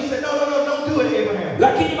 the angel said, no, don't do it, Abraham.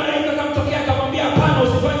 Lakini malaika akamtokea akamwambia hapana,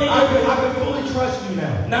 usifanye I hivyo. can fully trust you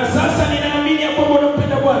now. Na sasa ninaamini ya kwamba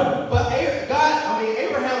unampenda Bwana. But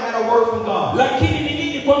Abraham had a word from God. Lakini ni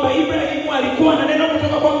nini? Kwamba Ibrahimu alikuwa na neno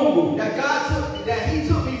kutoka kwa Mungu. That he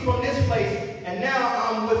took me from this place and now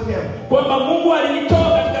I'm with him. Kwamba Mungu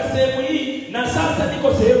alinitoa katika sehemu hii na sasa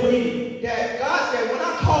niko sehemu hii. That God said, when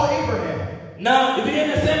I call Abraham, Na Biblia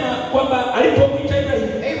inasema kwamba alipomwita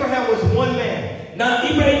Ibrahimu, Abraham was one man. na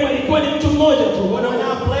Ibrahimu alikuwa ni mtu mmoja tu. When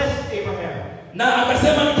I blessed Abraham, Na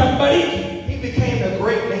akasema nitambariki he became a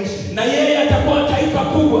great nation. na yeye atakuwa taifa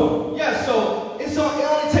kubwa. Yeah, so it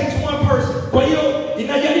only takes one person Kwa hiyo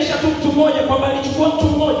inajalisha tu mtu mmoja, kwamba alichukua mtu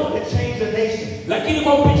mmoja, to change the nation. lakini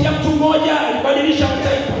kwa kupitia mtu mmoja alibadilisha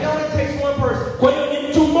mataifa. It only takes one person. Kwa hiyo ni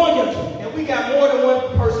mtu mmoja tu, And we got more than one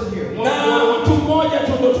person here. na mtu mmoja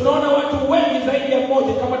tu ndio tunaona watu wengi zaidi ya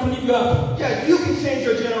mmoja kama tulivyo hapa. Yeah, you can change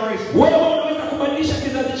your generation. Wewe unaweza kubadilisha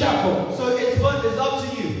kizazi chako. So it's up to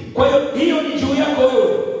you. Kwa hiyo hiyo ni juu yako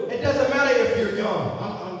wewe, It doesn't matter if you're young.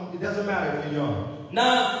 It doesn't matter if you're young. na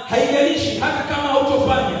haijalishi hata kama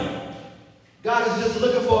hautofanya. God is just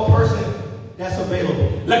looking for a person that's available.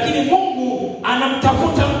 Lakini Mungu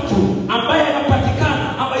anamtafuta mtu ambaye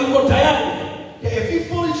anapatikana, ambaye yuko tayari. Yeah, if you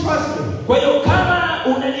fully trust him, Kwa hiyo kama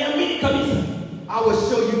unaniamini kabisa, I will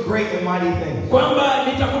show you great and mighty things. kwamba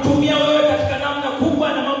nitakutumia wewe katika namna kubwa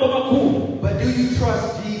na mambo makuu. But do you trust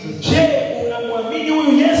Jesus? Je, unamwamini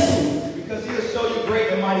huyu Yesu? Because he'll show you great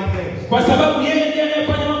and mighty things. Kwa sababu yeye ndiye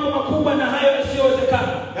anayefanya mambo makubwa na hayo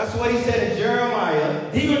yasiyowezekana. That's what he said in Jeremiah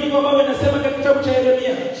Hivyo ndivyo ambavyo inasema katika kitabu cha Yeremia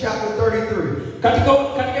chapter 33, katika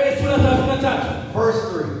ile sura 33 verse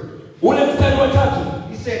 3. ule mstari wa 3.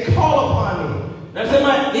 He said, call upon me.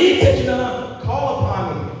 Nasema niite jina langu. Call upon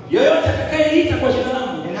me. Yoyote atakayeita kwa jina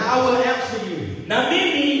langu, And I will answer you. na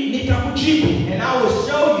mimi nitakujibu, And I will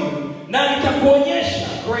show you na nitakuonyesha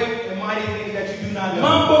great and mighty things that you do not know.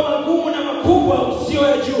 mambo magumu na makubwa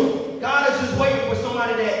usiyoyajua. God is just waiting for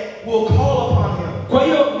somebody that will call upon him. Kwa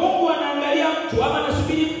hiyo Mungu anaangalia mtu ama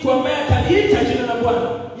anasubiri mtu ambaye ataliita jina la Bwana.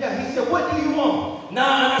 Yeah, he said, what do you want? Na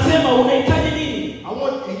anasema unahitaji nini? I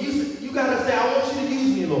want, and you gotta say, I want you to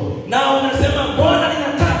use me, Lord. Na unasema Bwana,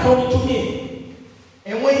 ninataka unitumie.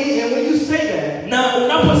 And when you say that, Na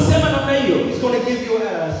unaposema namna hiyo, he's going to give you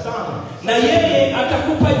an assignment. na yeye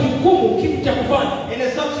atakupa jukumu kitu cha kufanya. And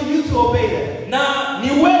it's up to you to obey that. Na ni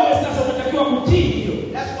wewe sasa unatakiwa kutii hiyo.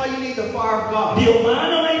 That's why you need the fire of God. Ndio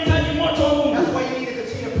maana unahitaji moto wa Mungu. That's why you need to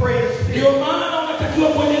continue to pray in the Spirit. Ndio maana unatakiwa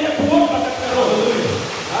kuendelea kuomba katika Roho.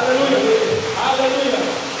 Hallelujah. Hallelujah.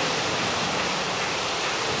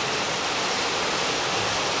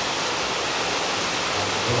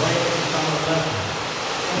 The rain is coming back.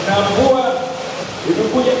 Na mvua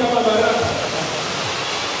imekuja kama baraka.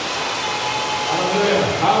 Hallelujah.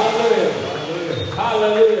 Hallelujah. Hallelujah.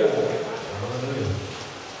 Hallelujah. Hallelujah.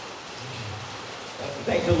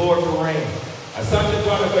 Thank the Lord for rain. Asante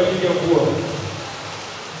Bwana kwa ajili ya mvua.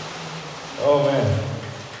 Oh man.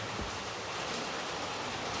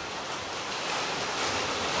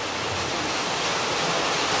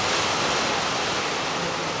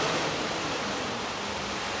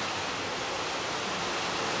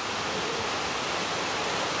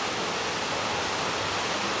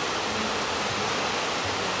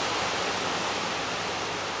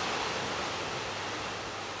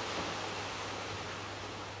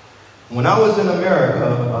 When I was in America,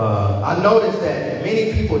 I noticed that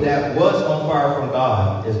many people that was on fire from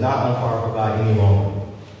God is not on fire for God any longer.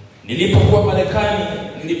 Nilipokuwa Marekani,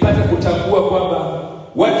 nilipata kutambua kwamba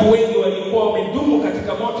watu wengi walikuwa wamedumu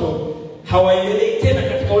katika moto, hawaendelei tena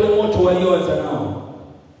katika ule moto walioanza nao.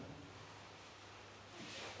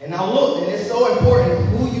 And I looked, and it's so important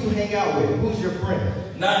who you hang out with, who's your friend.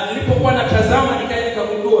 Na nilipokuwa natazama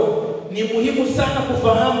nikagundua ni muhimu sana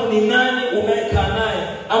kufahamu ni nani unayekaa naye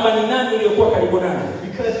ama ni nani uliyokuwa karibu naye.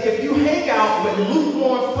 Because if you hang out with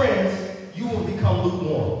lukewarm friends, you will become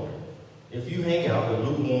lukewarm. If you hang out with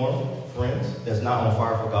lukewarm friends that's not on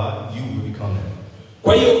fire for God, you will become that.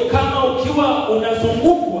 Kwa hiyo kama ukiwa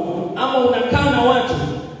unazungukwa ama unakaa na watu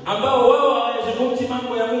ambao wao hawazungumzi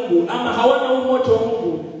mambo ya Mungu ama hawana moto wa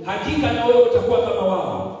Mungu, hakika na wewe utakuwa kama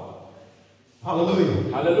wao.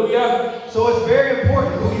 Hallelujah. Hallelujah. So it's very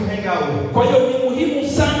important who you hang out with. Kwa hiyo ni muhimu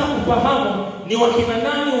sana kufahamu ni wakina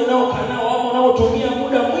nani unaokaa nao au unaotumia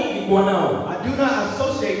muda mwingi kuwa nao. I do not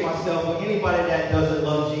associate myself with anybody that doesn't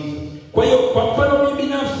love Jesus. Kwa hiyo kwa mfano mimi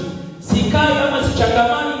binafsi sikai ama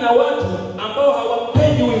sichangamani na watu ambao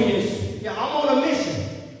hawampendi huyu Yesu. Yeah, I'm on a mission.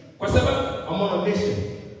 Kwa sababu I'm on a mission.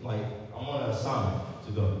 Like I'm on an assignment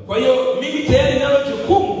to go. Kwa hiyo mimi tayari nalo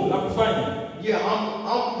jukumu la kufanya. Yeah,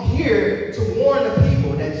 I'm here to warn the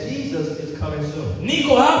people that Jesus is coming soon.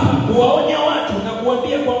 Niko hapa kuwaonya watu na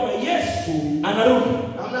kuambia kwamba Yesu anarudi.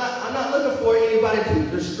 I'm not looking for anybody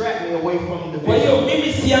to distract me away from the vision. Kwa hiyo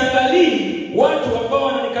mimi siangalii watu ambao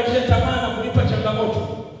wananikatisha tamaa na kunipa changamoto.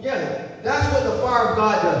 Yeah, that's what the fire of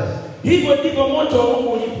God does. Hivyo ndivyo moto wa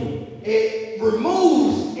Mungu ulipo. It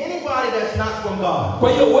removes anybody that's not from God.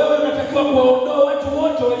 Kwa hiyo wewe unatakiwa kuwaondoa watu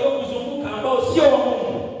wote waliokuzunguka ambao sio wa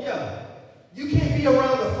Mungu. Yeah. You can't be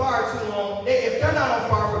around the fire too long. If they're not on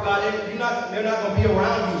fire for God, they're not going to be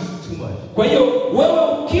around you too much. Kwa hiyo wewe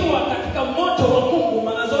ukiwa katika moto wa Mungu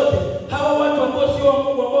mara zote, hawa watu ambao sio wa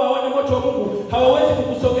Mungu, ambao hawana moto wa Mungu, hawawezi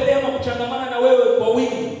kukusogelea ama kuchangamana na wewe kwa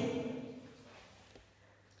wingi.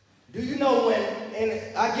 Do you know when, and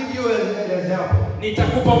I give you an example.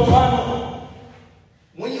 Nitakupa mfano.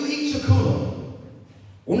 When you eat chakula,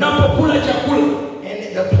 unapokula chakula,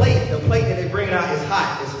 and the plate that they bring out is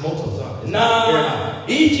hot, it's molten. Na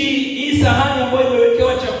hii sahani ambayo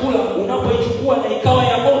imewekewa chakula unapoichukua na ikawa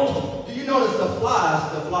ya moto. Do you notice the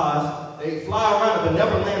flies, they fly around but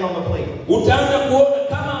never land on the plate. Utaanza kuona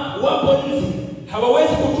kama wapo nzi,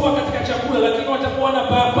 hawawezi kutua katika chakula lakini watakuwa na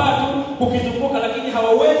paa tu kukizunguka lakini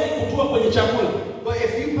hawawezi kutua kwenye chakula. But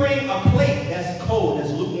if you bring a plate that's cold,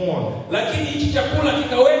 that's lukewarm. Lakini hichi chakula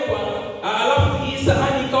kikawekwa, alafu hii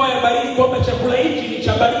sahani ikawa ya baridi kwamba chakula hichi ni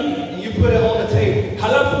cha baridi. You put it on the table.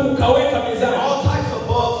 Halafu ukaweka mezani. All types of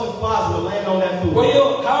bugs and flies will land on that food. Kwa hiyo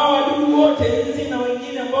hawa wadudu wote nzi na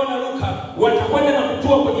wengine ambao wanaruka watakwenda na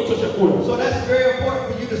kutua kwenye hicho chakula. So that's very important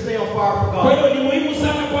for you to stay on fire for God. Kwa hiyo ni muhimu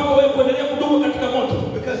sana kwako wewe kuendelea kudumu katika moto.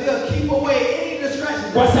 Because he'll keep away any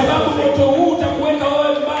distractions. Kwa sababu moto huu utakuweka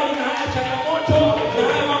wewe mbali na haya changamoto na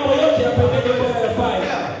haya mambo yote ya pembeni ambayo hayafai.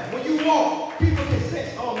 Yeah, when you walk, people can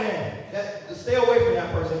sense, oh man, to stay away from that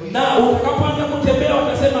person. Na utakapoanza kutembea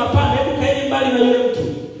watasema hapana, hebu kaeni mbali na yule mtu.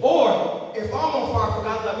 Or if I'm on fire for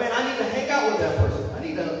God, like man, I need to hang out with that person. I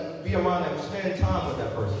need to be around them, spend time with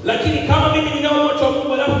that person. Lakini kama mimi ninao moto wa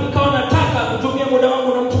Mungu alafu nikawa nataka kutumia muda wangu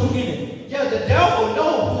na mtu mwingine. Yeah, the devil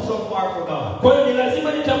knows who's on fire for God. Kwa hiyo ni lazima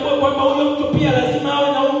nitambue kwamba huyo mtu pia lazima awe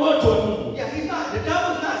na moto wa Mungu. Yeah, the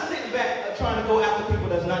devil's not sitting back trying to go after people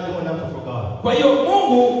that's not doing nothing for God. Kwa hiyo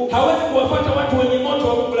Mungu hawezi kuwafuata watu wenye moto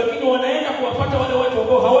wa Mungu, lakini wanaenda kuwafuata wale watu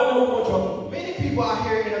ambao hawana moto wa Mungu. Many people out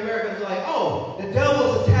here in America are like, oh, the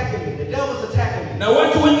devil's attacking me. The devil's attacking me. Na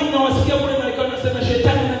watu wengi tunawasikia kule Marekani wanasema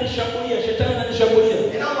shetani ananishambulia, shetani ananishambulia.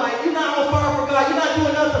 And I'm like, you're not on fire for God. You're not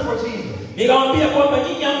doing nothing for Jesus. Nikamwambia kwamba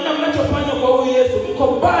nyinyi hamna mnachofanya kwa huyu Yesu. Mko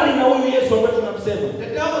mbali na huyu Yesu ambaye tunamsema. The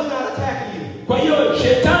devil's not attacking you. Kwa hiyo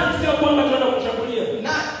shetani sio kwamba tunakushambulia.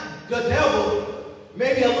 Not the devil,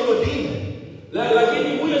 maybe a little demon.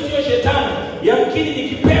 Lakini huyo sio shetani. Yamkini ni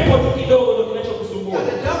kipepo tu kidogo ndio kinachokusumbua. Yeah,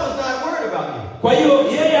 the devil's not worried about you. Kwa hiyo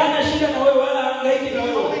yeye hana shida na wewe wala hangaiki na He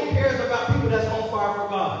wewe. only cares about people that's on fire for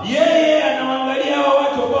God. Yeye anawaangalia hawa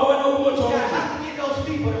watu ambao wana moto wa Yeah, Mungu. I have to get those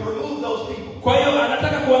people and remove those people. Kwa hiyo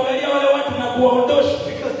anataka kuangalia wale watu na kuwaondosha.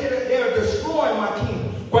 Because they're destroying my kingdom.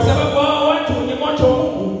 Kwa sababu hao watu wenye moto wa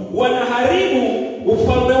Mungu wanaharibu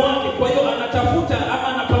ufalme wake. Kwa hiyo anatafuta ama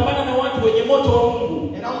anapambana na watu wenye moto wa Mungu.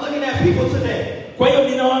 And I'm looking at people today. Kwa hiyo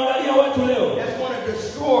ninawaangalia watu leo That's going to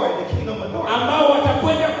destroy the kingdom of darkness. ambao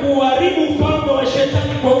watakwenda kuharibu ufalme wa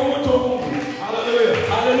shetani kwa moto wa Mungu. Hallelujah.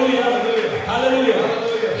 Hallelujah. Hallelujah.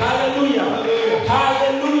 Hallelujah.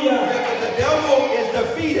 Hallelujah. The devil is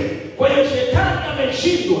defeated. Kwa hiyo shetani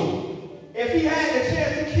ameshindwa. If he had the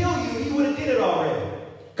chance to kill you, he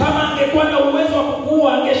angekuwa na uwezo wa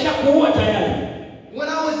kukuua angeshakuua tayari. When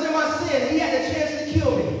I was in my sin, he had a chance to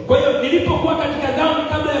kill me. Kwa hiyo nilipokuwa katika dhambi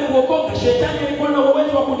kabla ya kuokoka, shetani alikuwa na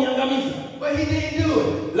uwezo wa kuniangamiza. But he didn't do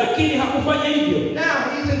it. Lakini hakufanya hivyo. Now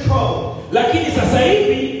he's in trouble. Lakini sasa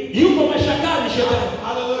hivi yuko mashakani shetani.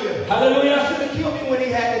 Hallelujah. Hallelujah. He should have killed me when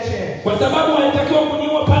he had the chance. Kwa sababu alitakiwa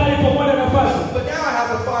kuniua pale alipokuwa na nafasi. But now I have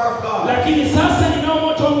the fire of God. Lakini sasa ninao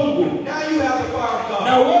moto wa Mungu. Now you have the fire of God.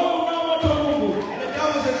 Na wewe unao moto wa Mungu. And the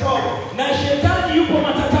devil's in trouble. Na shetani yupo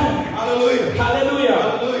matatani. Hallelujah. Hallelujah.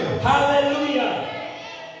 Hallelujah. Hallelujah.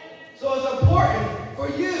 So it's important for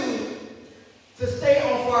you to stay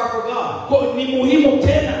on fire for God. Kwa ni muhimu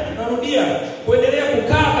tena, narudia, kuendelea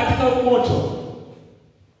kukaa katika moto.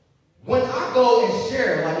 When I go and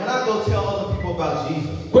share, like when I go tell other people about Jesus.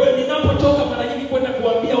 Kwa hiyo ninapotoka mara nyingi kwenda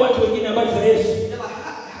kuambia watu wengine habari za Yesu. They're like,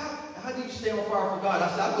 how do you stay on fire for God? I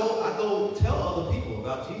said, I go tell other people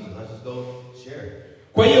about Jesus. I just go share.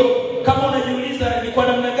 Kwa hiyo kama unajiuliza ni kwa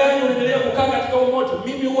namna gani unaendelea kukaa katika huo moto,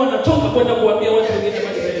 mimi huwa natoka kwenda kuambia watu wengine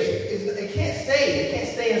habari za Yesu. It can't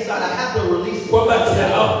stay inside. I have to release it. Kwamba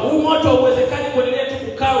huu moto hauwezekani kuendelea tu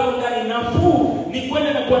kukaa huko ndani. Nafuu ni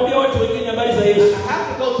kwenda na kuambia watu wengine habari za Yesu. I have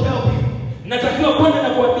to go tell people. Natakiwa kwenda na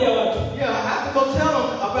kuambia watu. Yeah, I have to go tell them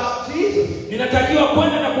about Jesus. Ninatakiwa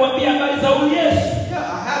kwenda na kuambia habari za huyu Yesu. Yeah,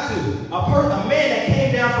 I have to. A man that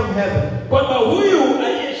came down from heaven. Kwamba huyu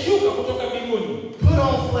aliyeshuka kutoka mbinguni. Put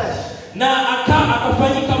on flesh. Na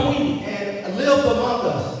akafanyika mwili. And lived among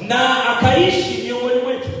us. Na akaishi miongoni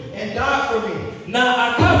mwetu. And died for me. Na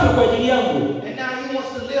akafa kwa ajili yangu. And now he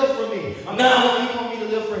wants to live for me. He wants me to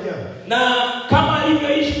live for him. Na kama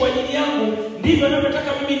alivyoishi kwa ajili yangu, ndivyo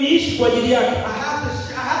anavyotaka mimi niishi kwa ajili yake. I have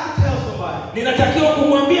to tell somebody. Ninatakiwa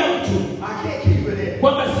kumwambia mtu. I can't keep it in.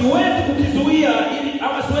 Kwamba siwezi kukizuia ili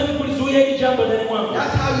ama siwezi kulizuia hili jambo ndani mwangu.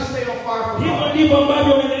 That's how you stay on fire for God. Hivyo ndivyo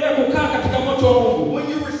ambavyo unaendelea kukaa katika moto wa Mungu. When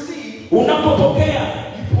you receive, unapopokea,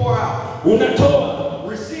 you pour out. Unatoa.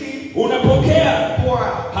 Receive, unapokea, pour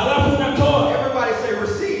out. Halafu unatoa. Everybody say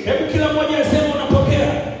receive. Hebu kila mmoja aseme unapokea.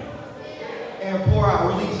 And pour out,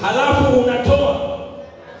 release. Halafu unatoa.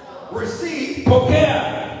 Receive, pokea.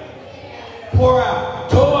 Pour out.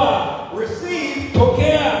 Toa. Receive,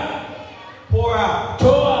 pokea. Pour out.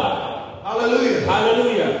 Toa. Hallelujah.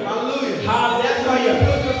 Hallelujah. Hallelujah. Hallelujah. That's how you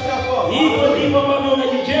build yourself up. Hivyo ndivyo ambavyo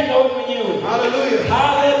unajijenga wewe mwenyewe. Hallelujah.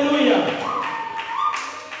 Hallelujah.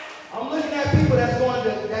 I'm looking at people that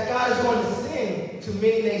God is going to send to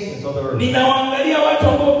many nations of the earth. Ninawaangalia watu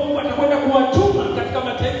ambao Mungu atakwenda kuwatuma katika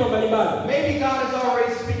mataifa mbalimbali. Maybe God is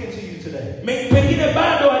already speaking to you today. Pengine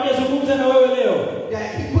bado hajazungumza na wewe leo. That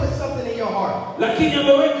he put something in your heart. Lakini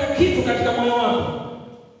ameweka kitu katika moyo wako.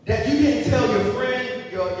 That you didn't tell your friend,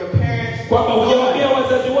 your parents. Kwamba hujawaambia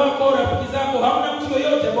wazazi wako, rafiki zako, hamna mtu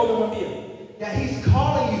yoyote ambaye umemwambia. That he's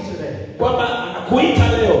calling you today. Kwamba anakuita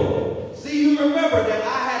leo. See, you remember that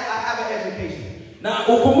I have an education. Na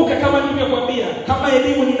ukumbuke kama nilivyokuambia, kama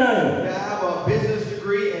elimu ninayo. That I have a business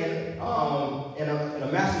degree and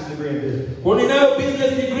a master's degree in business. Kwa ninayo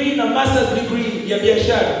business degree na master's degree ya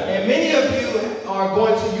biashara. And many of you are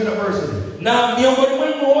going to university. Na miongoni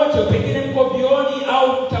mwenu wote pengine mko vioni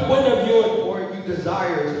au mtakwenda vioni. Or you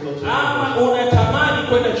desire to go to ama university. unatamani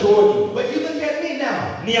kwenda chuoni. But you look at me now.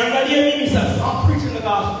 Niangalie mimi sasa. I'm preaching the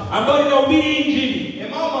gospel. Ambayo ninahubiri injili. In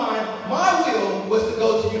my mind, my will was to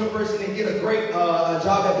go to university and get a great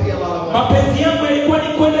job that pay a lot of money. Mapenzi yangu yalikuwa ni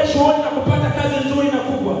kwenda chuoni na kupata kazi nzuri na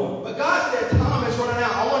kubwa. But God said, time is running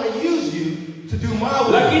out. I want to use you to do my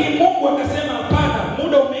will. Lakini Mungu akasema hapana,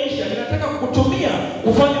 muda umeisha. Ninataka kukutumia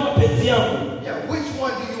kufanya mapenzi yangu. Yeah, which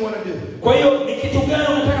one do you want to do? Kwa hiyo ni kitu gani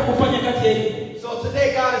unataka kufanya kati ya hivi? So today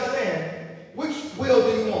God is saying, which will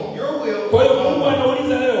do you want? Your will. Kwa hiyo Mungu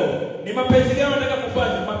anauliza leo, ni mapenzi gani unataka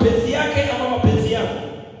kufanya? Mapenzi yake ama mapenzi yako?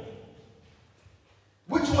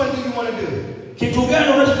 Which one do you want to do? Kitu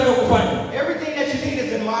gani unachotaka kufanya? Everything that you need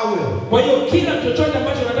is in my will. Kwa hiyo kila chochote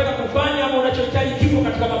ambacho unataka kufanya ama unachohitaji kipo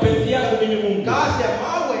katika mapenzi yako mimi Mungu. God said,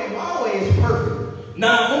 my way is perfect.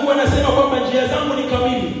 Na Mungu anasema kwamba njia zangu ni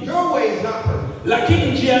kamili. Your way is not perfect. Lakini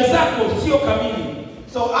njia zako sio kamili.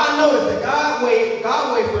 So I noticed that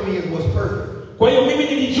God way for me was perfect. Kwa hiyo mimi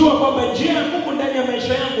nilijua kwamba njia ya Mungu ndani ya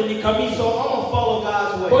maisha yangu ni kamili. So I'm going to follow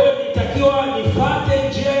God's way. Kwa hiyo nitakiwa nifuate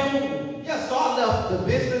njia ya Mungu. Yeah, so I left the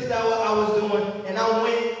business that I was doing and I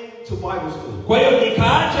went to Bible school. Kwa hiyo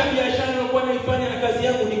nikaacha biashara nilikuwa naifanya na kazi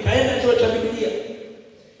yangu nikaenda chuo cha Biblia.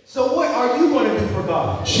 So what are you going to do for God?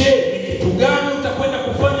 Je, ni kitu gani utakwenda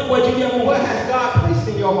kufanya kwa ajili ya Mungu? What has God placed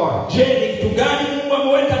in your heart? Je, ni kitu gani Mungu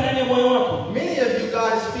ameweka ndani ya moyo wako? Many of you,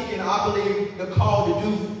 God is speaking, I believe, the call to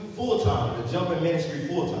do full-time, to jump in ministry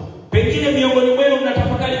full-time. Pengine miongoni mwenu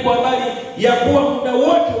mnatafakari kwa habari ya kuwa muda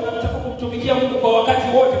wote unataka kumtumikia Mungu kwa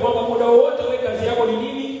wakati wote, kwamba muda wote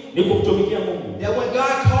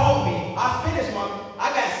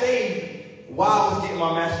getting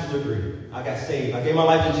my master's degree. I got saved. I gave my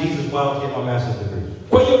life to Jesus while I was getting my master's degree.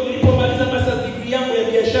 Kwa hiyo nilipomaliza master's degree yangu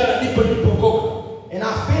ya biashara ndipo nilipokoka. And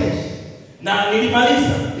I finished. Na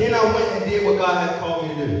nilimaliza. Then I went and did what God had called me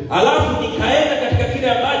to do. Alafu nikaenda katika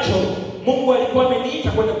kile ambacho Mungu alikuwa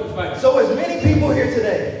ameniita kwenda kufanya. So as many people here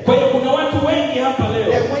today. Kwa hiyo kuna watu wengi hapa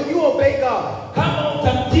leo. That when you obey God, kama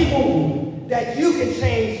utamtii Mungu, that you can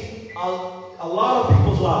change a lot of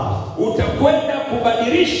people's lives. Utakwenda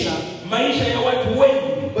kubadilisha maisha ya watu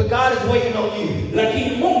wengi. But God is waiting on you.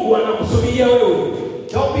 Lakini Mungu anakusubiria wewe.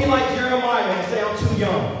 Don't be like Jeremiah and say I'm too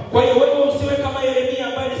young. Kwa hiyo wewe usiwe kama Yeremia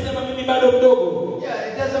ambaye alisema mimi bado mdogo. Yeah,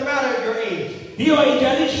 it doesn't matter your age. Hiyo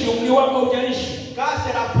haijalishi umri wako, hujalishi. God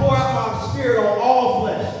said I pour out my spirit on all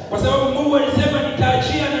flesh. Kwa sababu Mungu alisema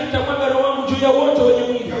nitaachia na nitamwaga roho wangu juu ya wote wenye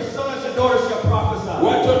mwili. Your sons and daughters shall prophesy.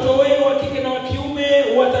 Watoto wenu wa kike na wa kiume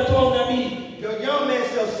watatoa unabii. Your young men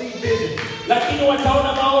shall see visions. Lakini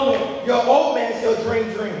wataona maono. Your old men shall dream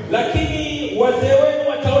dreams. Lakini wazee wenu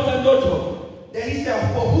wataota ndoto. Then he said,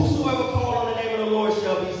 for whosoever called on the name of the Lord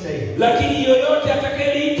shall be saved. Lakini yoyote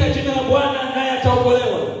atakayeliita jina la Bwana naye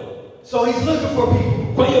ataokolewa. So he's looking for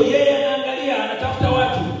people. Kwa hiyo yeye anaangalia, anatafuta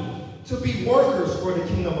watu to be workers for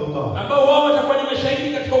the kingdom of God. Ambao wao watakuwa ni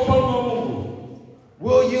mashahidi katika ufalme wa Mungu.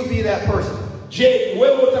 Will you be that person? Je,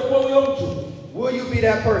 wewe utakuwa huyo mtu? Will you be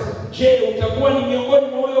that person? Je, utakuwa ni miongoni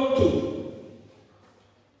mwa huyo mtu?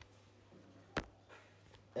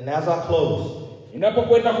 And as I close,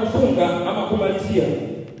 ninapokwenda kufunga ama kumalizia,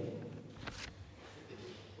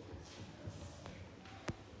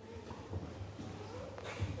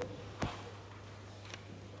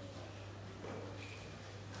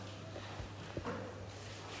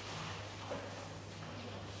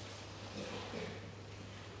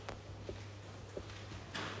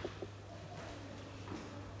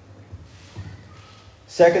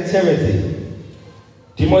 Second Timothy.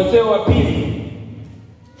 Timotheo wa pili.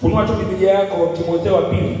 Funua tu Biblia yako, Timotheo wa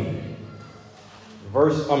pili.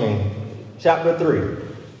 Chapter 3.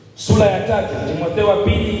 Sura ya 3. Timotheo wa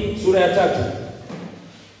pili, sura ya 3.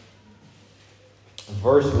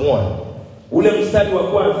 Verse 1. Ule mstari wa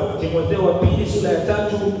kwanza. Timotheo wa pili, sura ya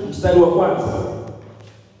 3, mstari wa kwanza.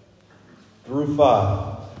 Through 5.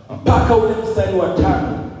 Mpaka ule mstari wa 5.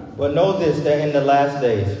 But know this, that in the last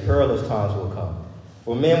days perilous times will come.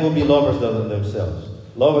 For men will be lovers of themselves,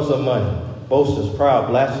 lovers of money, boasters, proud,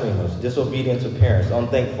 blasphemers, disobedient to parents,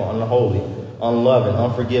 unthankful, unholy, unloving,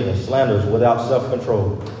 unforgiving, slanderers, without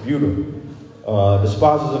self-control, brutal,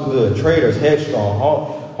 despisers of good, traitors, headstrong,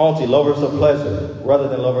 haughty, lovers of pleasure rather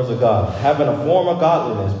than lovers of God, having a form of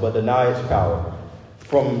godliness but deny its power.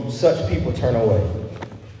 From such people turn away.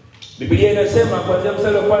 Biblia inasema kuanzia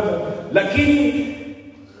mstari wa kwanza, lakini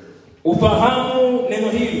ufahamu neno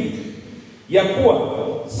hili ya kuwa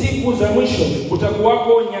siku za mwisho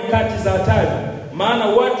kutakuwako nyakati za hatari, maana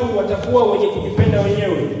watu watakuwa wenye kujipenda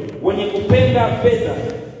wenyewe, wenye kupenda fedha,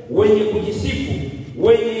 wenye kujisifu,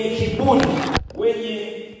 wenye kiburi, wenye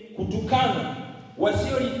kutukana,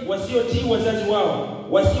 wasiotii wazazi wao,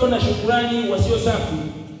 wasio na shukrani, wasio safi,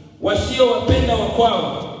 wasiowapenda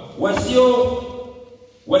wakwao,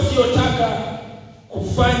 wasiotaka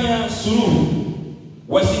kufanya suluhu,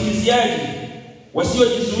 wasingiziaji,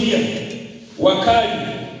 wasiojizuia, wakali,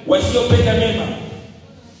 wasiopenda mema,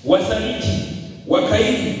 wasaliti,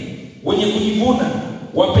 wakaidi, wenye kujivuna,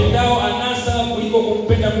 wapendao anasa kuliko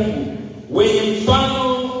kumpenda Mungu, wenye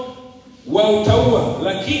mfano wa utauwa,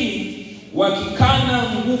 lakini wakikana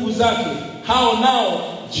nguvu zake, hao nao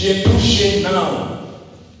jiepushe nao.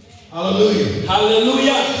 Hallelujah.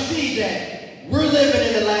 Hallelujah. You see that we're living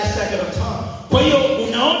in the last second of time. Kwa hiyo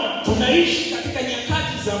unaona tunaishi katika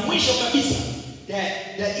nyakati za mwisho kabisa. That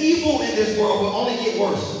the evil in this world will only get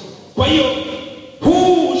worse. Kwa hiyo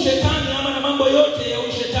huu shetani ama na mambo yote ya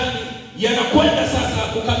ushetani yanakwenda sasa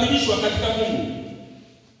kukamilishwa katika Mungu.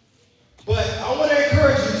 But I want to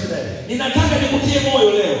encourage you today. Ninataka nikutie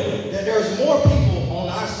moyo leo. That there's more people on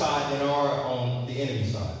our side than there are on the enemy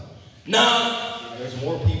side. There's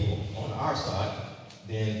more people on our side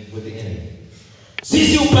than with the enemy.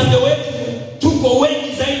 Sisi upande wetu tuko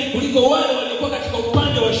wengi zaidi kuliko wale waliokuwa katika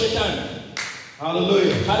upande wa shetani.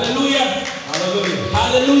 Hallelujah. Hallelujah. Hallelujah.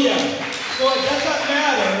 Hallelujah. So it doesn't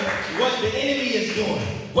matter what the enemy is doing.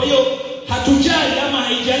 Kwa hiyo hatujali ama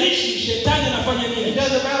haijalishi shetani anafanya nini. It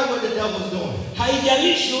doesn't matter what the devil's doing.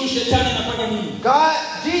 Haijalishi shetani anafanya nini.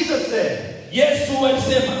 Jesus said, Yesu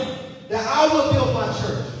alisema that I will build my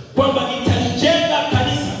church. Kwamba nitalijenga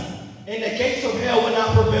kanisa. And the gates of hell will not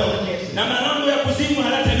prevail against it. Na malango ya kuzimu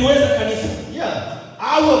hayataliweza kanisa. Yeah,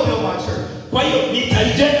 I will build my church. Kwa hiyo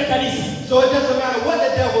nitalijenga kanisa. So it doesn't matter what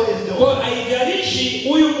the devil is doing. Kwa haijalishi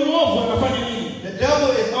huyu muovu anafanya nini. The devil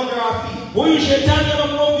is under our feet. Huyu shetani ama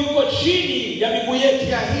mwovu yuko chini ya miguu yetu.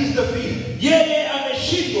 Yeah, he's defeated. Yeye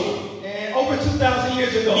ameshindwa. And over 2,000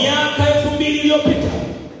 years ago, Miaka 2000 iliyopita,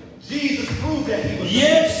 Jesus proved that he was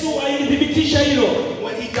Yesu alithibitisha hilo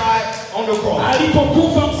when he died on the cross,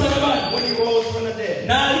 alipokufa msalabani when he rose from the dead.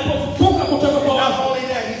 na alipofufuka kutoka kwa Not wafu, only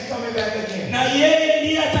that, he's coming back again. na yeye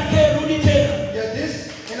ndiye atakayerudi tena. Yeah, this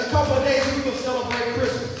in a couple of days we will celebrate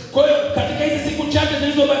Christmas. Kwa hiyo katika hizi siku chache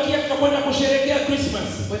zilizobakia tutakwenda kusherehekea Christmas.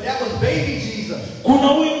 But that was baby Jesus. Kuna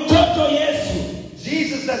huyu mtoto Yesu,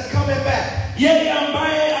 Jesus that's coming back. yeye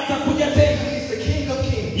ambaye atakuja tena. He's the King of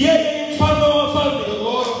Kings, Yeye ni mfalme wa the wafalme,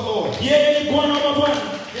 Lord of Lords. yeye ni Bwana wa mabwana.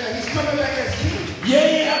 Yeah, he's coming back as King.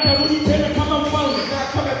 Yeye atarudi tena kama mfalme. He's not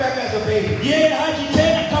coming back as a baby. Yeye haji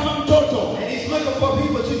tena kama mtoto, And he's looking for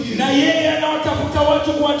people to use. na yeye anawatafuta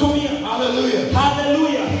watu kuwatumia. Hallelujah.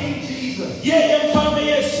 Haleluya! King Jesus. Yeye mfalme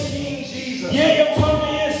Yesu, King Jesus yeye mfalme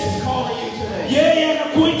Yesu, is calling you today. yeye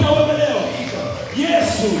anakuita wewe leo. Jesus,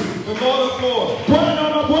 Yesu, the Lord of Lords, Bwana wa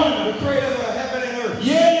mabwana, the creator of heaven and earth,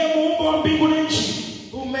 yeye muumba wa mbingu na nchi,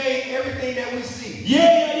 who made everything that we see.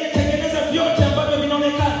 yeye aliyetengeneza vyote ambavyo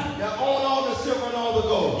vinaonekana, That own all the silver and all the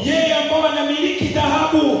gold. yeye ambao anamiliki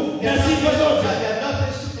dhahabu na sifa zote. There's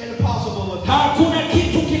nothing impossible with him. Hakuna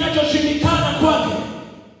kitu kinachoshindikana kwake.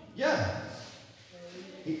 Yeah.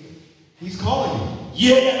 He's calling you.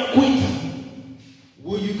 Yeye anakuita.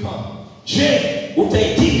 Will you come? Je,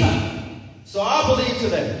 utaitika? So I believe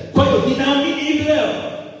today Kwa hiyo ninaamini hivi leo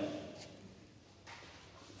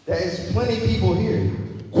there is plenty of people here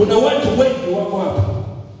kuna watu wengi wako hapa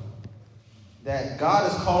that God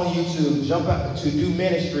is calling you to jump out to do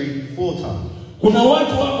ministry full time. kuna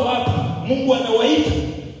watu wako hapa Mungu anawaita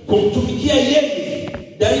kumtumikia yeye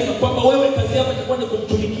daima, kwamba wewe kazi yako itakuwa ni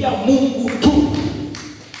kumtumikia Mungu tu.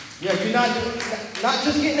 Yeah, you're not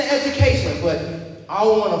just getting an education, but I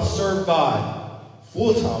want to serve God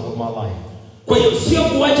full time with my life. Kwa hiyo sio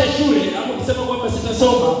kuacha shule ama kusema kwamba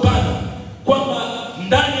sitasoma, hapana, kwamba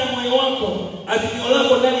ndani ya moyo wako, azimio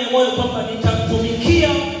lako ndani ya moyo kwamba nitamtumikia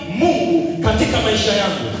Mungu katika maisha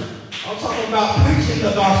yangu. I'm talking about preaching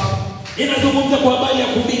the gospel. Inazungumza kwa habari ya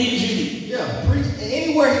kuhubiri Injili. Yeah, preach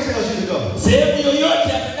anywhere he tells you to go. Sehemu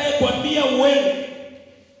yoyote atakayekwambia uende.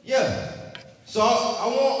 Yeah. So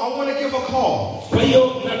I want to give a call Kwa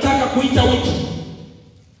hiyo nataka kuita wito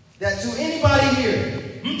that to anybody here,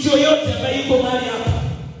 mtu yoyote ambaye yuko mahali hapa,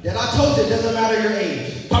 that I told you it doesn't matter your age.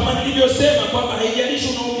 kama nilivyosema kwamba haijalishi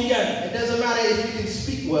una umri gani, It doesn't matter if you can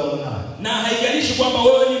speak well or not. na haijalishi kwamba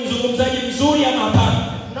wewe ni mzungumzaji mzuri ama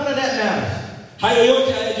hapana. None of that matters. Hayo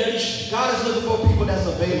yote hayajalishi. God is looking for people that's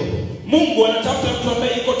available. Mungu anatafuta mtu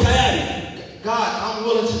ambaye yuko tayari. God, I'm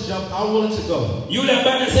willing to jump. I'm willing to go. Yule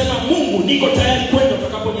ambaye anasema Mungu niko tayari kwenda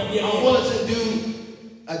utakaponiambia. I'm willing to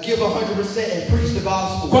give 100% and preach the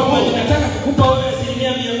gospel. Kwamba ninataka kukupa wewe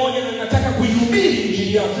 100% na ninataka kuihubiri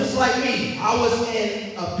injili yako. Just like me, I was in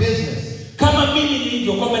a business. Kama mimi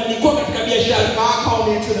nilivyo, kwamba nilikuwa katika biashara. God called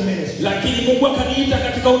me into the ministry. Lakini Mungu akaniita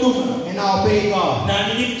katika huduma. And I obeyed God. Na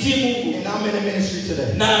nilimtii Mungu. And I'm in the ministry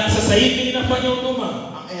today. Na sasa hivi ninafanya huduma.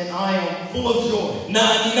 And I am full of joy. Na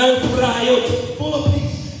ninayo furaha yote. Full of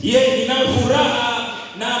peace. Yeye ninayo furaha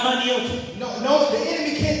na amani yote. No, the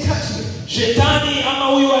enemy can't touch me. Shetani ama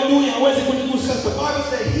huyu adui hawezi kunigusa. Because the Bible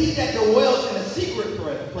said, he that dwells in a secret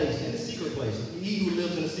place, he who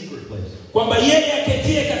lives in a secret place. Kwamba yeye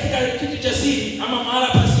aketie katika kitu cha siri ama mahala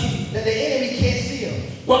pa siri. That the enemy can't see him.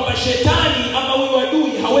 Kwamba shetani ama huyu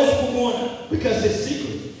adui hawezi kumuona. Because it's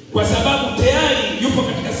secret. Kwa sababu tayari yupo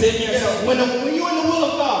katika sehemu ya siri. When you're in the will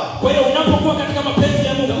of God. Kwa hiyo unapokuwa katika mapenzi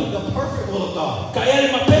ya Mungu. The perfect will of God.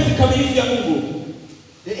 Yale mapenzi kamilifu ya Mungu.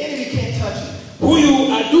 The enemy can't touch you. Huyu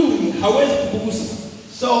adui hawezi kukugusa.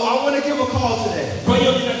 So I want to give a call today. Kwa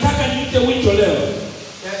hiyo ninataka niite wito leo.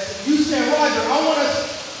 You said, Roger, I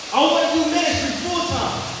want to do ministry full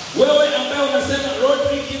time. Wewe ambaye unasema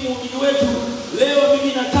Rodrick, mhubiri wetu, leo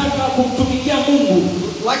mimi nataka kumtumikia Mungu.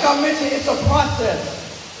 Like I mentioned, it's a process.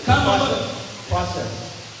 Process.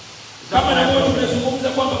 Kama na wewe tunazungumza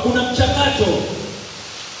kwamba kuna mchakato.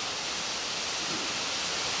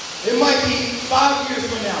 It might be 5 years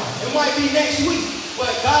from now. It might be next week.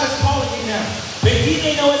 But God is calling you now.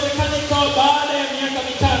 Pengine inawezekana ikawa baada ya miaka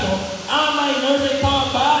 5 ama inaweza ikawa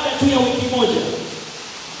baada tu ya wiki moja.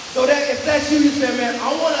 So that if that's you, you say, man, I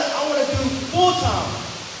want to do full time.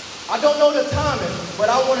 I don't know the timing, but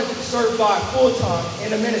I want to serve God full time in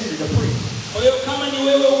the ministry to preach. Kwa hiyo kama ni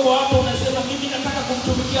wewe uko hapo unasema mimi nataka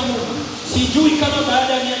kumtumikia Mungu. Sijui kama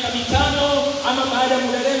baada ya miaka 5 ama baada ya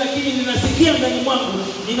muda gani, lakini ninasikia ndani mwangu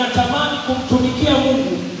ninatamani kumtumikia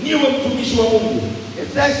Mungu, niwe mtumishi wa Mungu.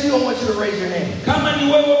 If that's you, I want you to raise your hand. Kama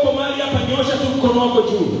ni wewe uko mahali hapa, nyosha tu mkono wako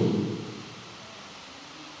juu.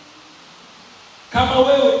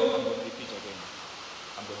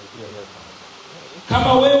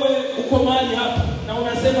 Kama wewe uko mahali hapa na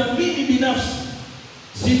unasema mimi binafsi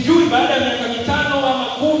sijui baada ya miaka 5 ama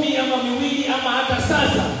 10 ama 2 ama hata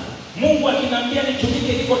sasa Mungu akiniambia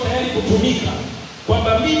nitumike, niko tayari kutumika,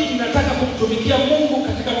 kwamba mimi ninataka kumtumikia Mungu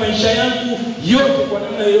katika maisha yangu yote kwa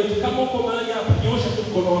namna yoyote. Kama uko mahali hapa, nyosha tu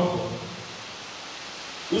mkono wako.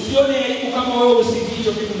 Usione aibu kama wewe usikie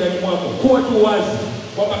hicho kitu ndani mwako. Kuwa tu wazi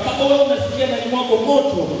kwamba kama wewe unasikia ndani mwako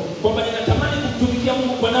moto kwamba ninatamani kumtumikia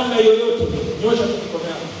Mungu kwa namna yoyote, nyosha tu mkono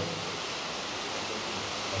wako.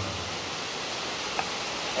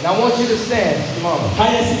 And I want you to stand, simama.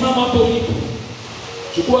 Haya, simama hapo ulipo.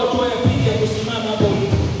 Chukua hatua ya pili ya kusimama hapo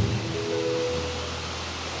ulipo.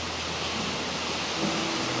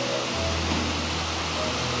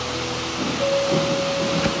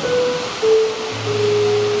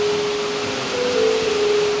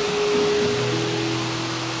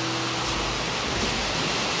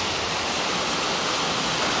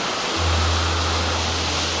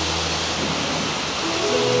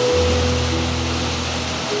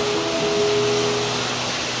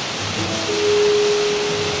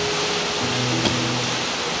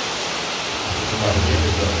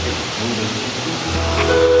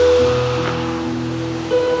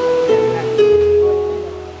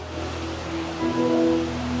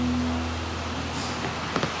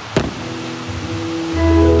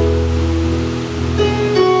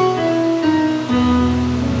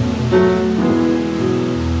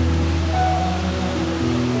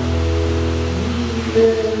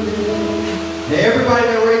 Everybody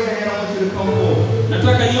that raised their hand, I want you to come forward.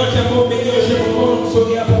 Nataka yote ambao umenyosha mkono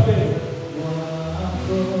msogee hapa mbele.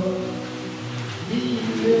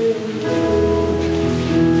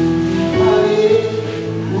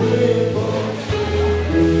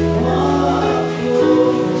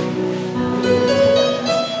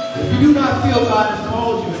 If you do not feel God has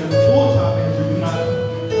called you in a full-time ministry, do not.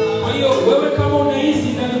 Kwa hiyo wewe kama unahisi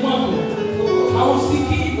ndani mwako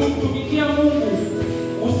hausikii kumtumikia Mungu,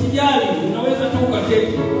 usijali, unaweza tu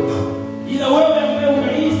ukaketi. Ila wewe ambaye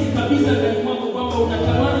unahisi kabisa ndani mwako kwamba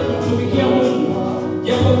unatamani kumtumikia Mungu,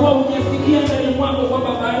 japokuwa hujasikia ndani mwako kwamba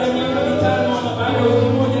baada ya miaka 5 ama baada ya wiki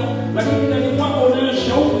moja, lakini ndani mwako unayo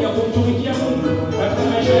shauku ya kumtumikia Mungu katika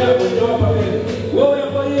maisha yako, ndio hapa mbele. Wewe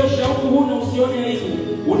ambaye hiyo shauku huna, usione aibu,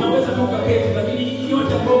 unaweza tu ukaketi. Lakini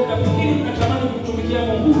yote ambao unafikiri unatamani kumtumikia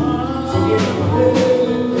Mungu, sogea hapa mbele.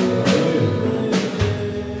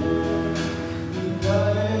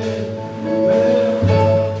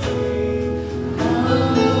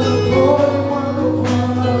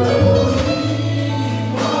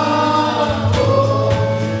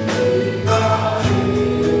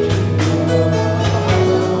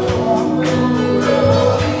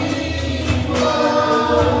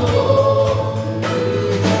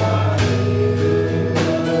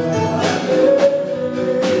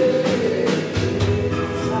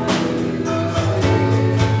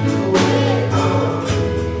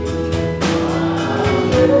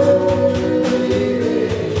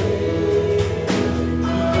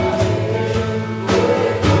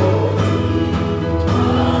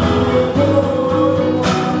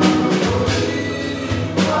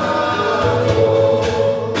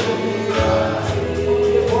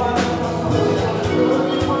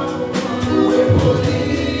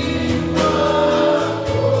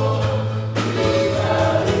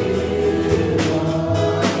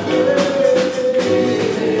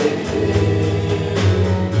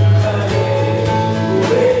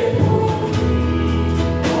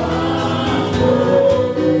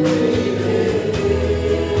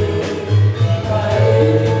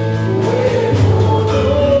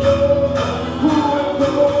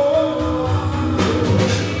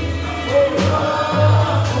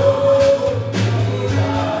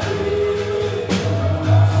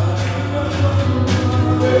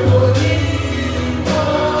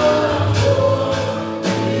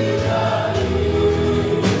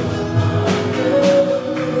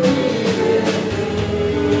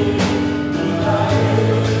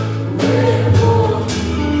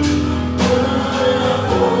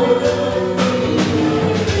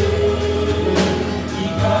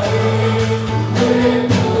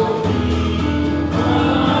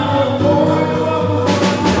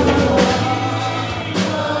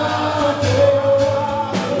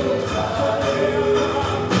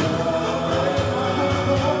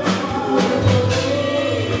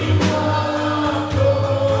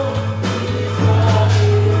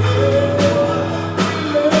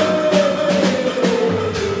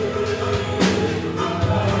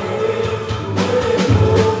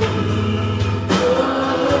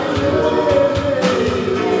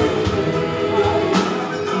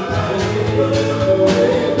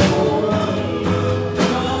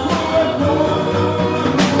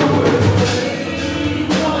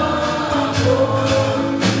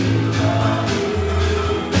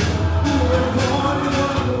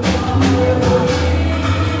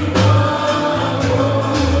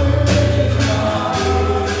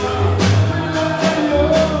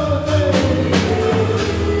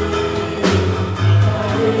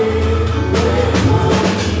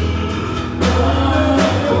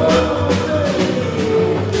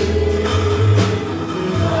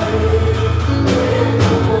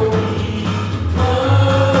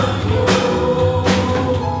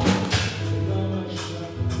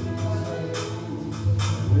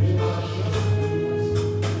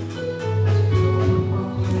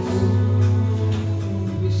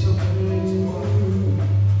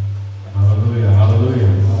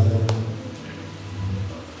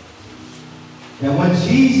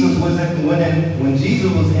 Jesus was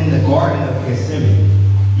in the Garden of Gethsemane,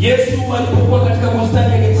 Yesu alipokuwa katika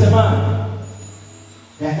bustani ya Getsemani,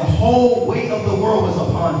 that the whole weight of the world was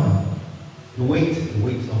upon him. The weight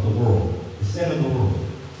of the world, the sin of the world.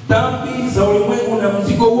 Dhambi za ulimwengu na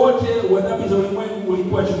mzigo wote wa dhambi za ulimwengu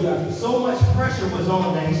ulikuwa juu yake. So much pressure was on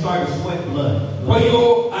him that he started to sweat blood. Kwa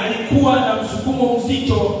hiyo alikuwa na msukumo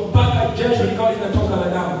mzito mpaka jasho likawa linatoka la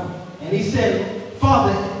damu. And he said,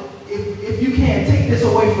 Father, if you can, take this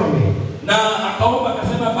away from me. Na akaomba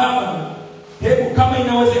akasema, Baba, hebu kama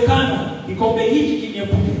inawezekana kikombe hiki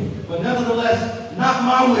kiniepuke. But nevertheless, not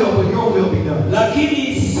my will, but your will be done.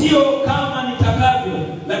 Lakini sio kama nitakavyo,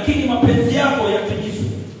 lakini mapenzi yako yatimizwe.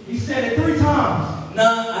 He said it 3 times.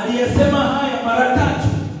 Na aliyesema haya mara 3.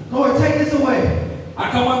 Lord, take this away.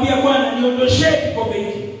 Akamwambia, Bwana, niondoshee kikombe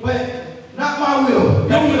hiki. But not my will.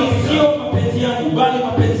 Lakini sio mapenzi yangu, bali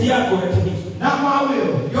mapenzi yako yatimizwe. Not my will.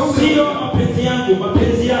 Your will. Sio mapenzi yangu,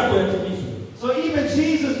 mapenzi yako yatimizwe. So even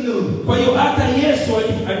Jesus knew. Kwa hiyo hata Yesu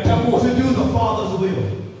alitambua To do the Father's will.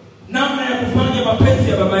 namna ya kufanya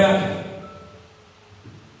mapenzi ya baba yake.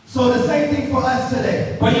 So the same thing for us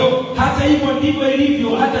today. Kwa hiyo hata hivyo ndivyo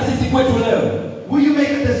ilivyo hata sisi kwetu leo. Will you make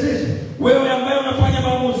a decision? Wewe ambaye unafanya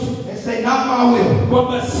maamuzi And say, not my will.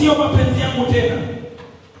 kwamba sio mapenzi yangu tena,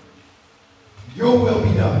 Your will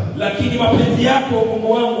be done. lakini mapenzi yako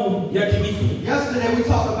Mungu wangu yatimizwe. Yesterday we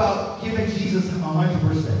talked about giving Jesus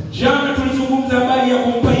 100%. Jana tulizungumza habari ya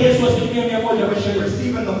kumpa Yesu 100%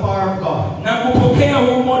 Receiving the fire of God. na kupokea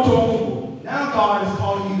huo moto wa Mungu. Now God is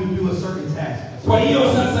calling you to do a certain task. Kwa hiyo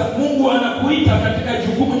sasa Mungu anakuita katika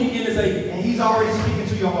jukumu jingine zaidi. And he's already speaking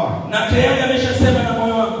to your heart. Na tayari ameshasema na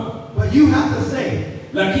moyo wako. But you have to say,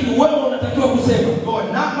 Lakini wewe unatakiwa kusema, Lord,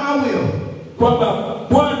 not my will. kwamba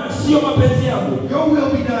Bwana, sio mapenzi yangu, Your will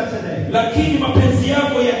be done today. lakini mapenzi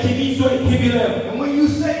yako yatimizwe hivi leo. And when you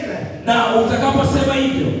say that, Na utakaposema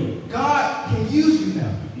hivyo, God can use you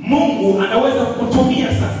now. Mungu anaweza kukutumia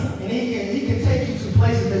sasa. And he can take you to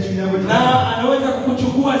places that you never dreamed. Na anaweza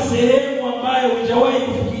kukuchukua sehemu ambayo hujawahi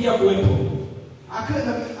kufikiria kuwepo.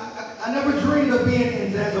 I never dreamed of being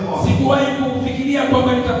in Zanzibar Sikuwahi kufikiria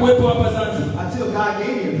kwamba nitakuwepo hapa Zanzibar. until God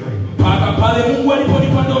gave me a dream. Mpaka pale Mungu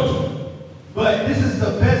aliponipa ndoto. But this is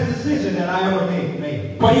the best decision that I ever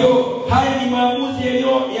made. Kwa hiyo haya ni maamuzi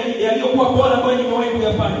yaliyokuwa bora ambayo nimewahi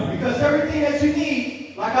kuyafanya. Because everything that you need,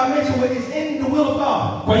 like I mentioned, is in the will of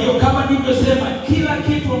God. Kwa hiyo kama nilivyosema, kila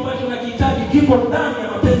kitu ambacho unakihitaji kipo ndani ya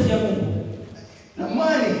mapenzi ya Mungu. The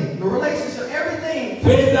money, the relationship, everything.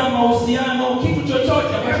 Fedha, mahusiano, kitu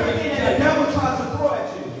chochote ambacho Everything that the devil tries to throw at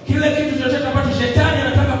you, kile kitu chochote ambacho shetani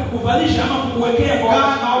anataka kukuvalisha ama kukuwekea kwa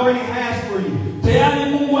God already has for you. tayari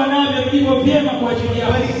Mungu anavyo vilivyo vyema kwa ajili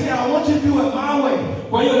yako. But he said, I want you to do it my way.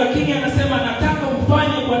 Kwa hiyo lakini anasema nataka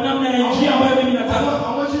ufanye kwa namna ya njia ambayo mimi nataka.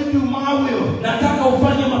 I want you to do my will. Nataka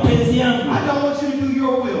ufanye mapenzi yangu. I don't want you to do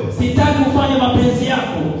your will. Sitaki ufanye mapenzi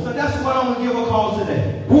yako. So that's what I'm going to give a call today.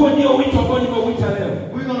 Huo ndio wito ambao nimeuita leo.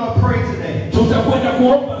 We're going to pray today. Tutakwenda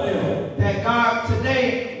kuomba leo. That God, today,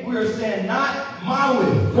 we're saying, not my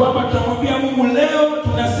will. Kwamba tutamwambia Mungu leo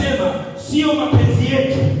tunasema sio mapenzi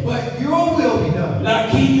yetu, But your will be done.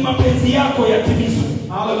 lakini mapenzi yako yatimizwe.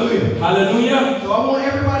 Hallelujah. Hallelujah. So I want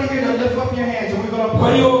everybody here to lift up your hands and we're going to Kwa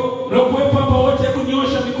pray. hiyo unapowepo hapa wote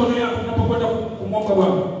kunyosha mikono yako unapokwenda kumwomba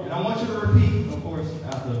Bwana. And I want you to repeat, of course,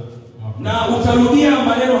 after my Na utarudia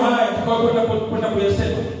maneno haya tutakayokwenda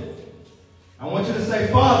kuyasema. I want you to say,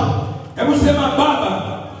 Father, Hebu sema,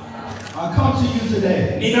 Baba, I come to you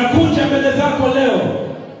today. ninakuja mbele zako leo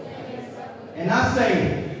And I say,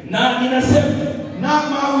 na ninasema not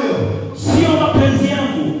my will. sio mapenzi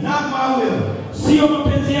yangu, Not my will. sio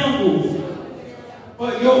mapenzi yangu,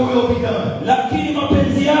 But your will be done. lakini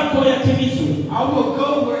mapenzi yako yatimizwe. I will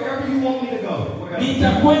go wherever you want me to go.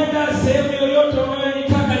 Nitakwenda sehemu yoyote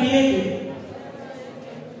unayonitaka niende.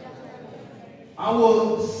 I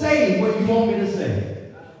will say what you want me to say.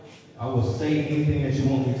 I will say anything that you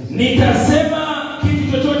want me to say. Nitasema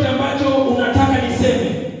kitu chochote ambacho unataka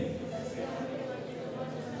niseme.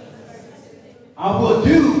 I will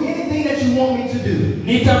do anything that you want me to do.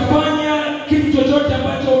 Nitafanya kitu chochote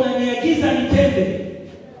ambacho unaniagiza nitende.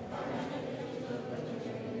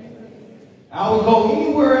 I will go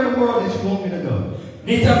anywhere in the world that you want me to go.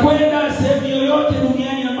 Nitakwenda sehemu yoyote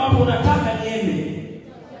duniani ambapo unataka niende.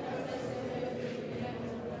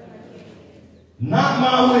 Not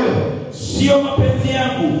my will. Sio mapenzi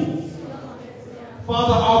yangu.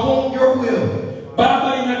 Father, I want your will.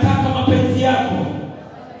 Baba, ninataka mapenzi yako.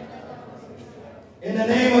 In the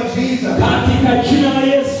name of Jesus. Katika jina la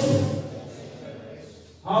Yesu.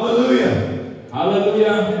 Hallelujah.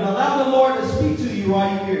 Hallelujah. And allow the Lord to speak to you while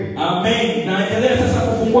you're here. Amen. Na endelea sasa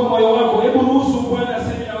kufungua moyo wako. Hebu ruhusu Bwana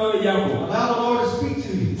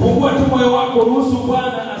wako, ruhusu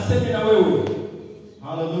Bwana aseme na wewe.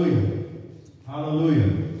 Hallelujah. Hallelujah.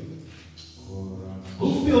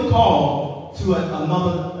 Who feel called to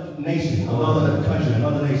another nation, another country,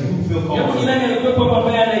 another nation? Who feel called? Yaani nani alikuwepo hapa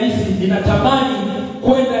ambaye anahisi ninatamani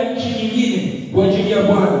kwenda nchi nyingine kwa ajili ya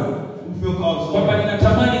Bwana? Who feel called? Kwamba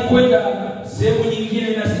ninatamani kwenda sehemu nyingine,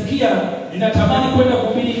 nasikia ninatamani kwenda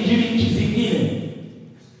kuhubiri injili nchi zingine.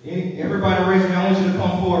 Everybody raise your hand. I want you to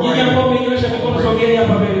come forward right now. Nyinyi ambao mmenyosha mikono, sogeni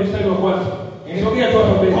hapa mbele, mstari wa kwanza. Sogea tu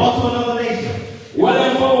hapa mbele. Call to another nation. Wale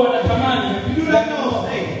ambao wanatamani, you do not know,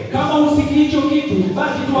 stay. Kama usikii hicho kitu,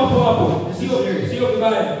 baki tu hapo hapo. Sio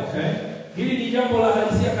vibaya. Okay? Hili ni jambo la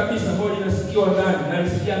halisia kabisa ambalo linasikiwa ndani,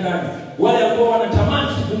 nalisikia ndani. Wale ambao wanatamani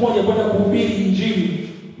siku moja kwenda kuhubiri injili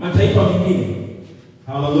mataifa mengine.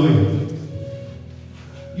 Hallelujah.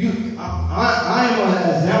 I am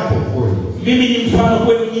an example for you. Mimi ni mfano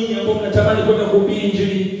kwenu nyinyi ambao mnatamani kwenda kuhubiri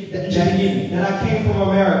injili nchi nyingine. That I came from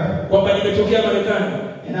America. Kwamba nimetokea Marekani.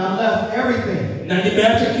 And I left everything. Na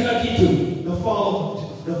nimeacha kila kitu. To follow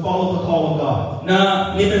the call of God.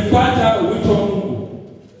 Na nimefuata wito wa Mungu.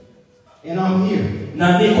 And I'm here.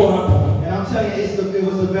 Na niko hapa. And I'm telling you, it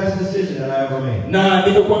was the best decision that I ever made. Na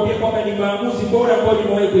ninakwambia kwamba ni maamuzi bora ambayo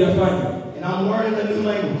nimewahi kuyafanya. And I'm learning a new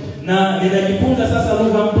language. Na ninajifunza sasa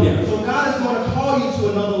lugha mpya. So God is going to call you to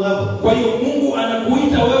another level. Kwa hiyo Mungu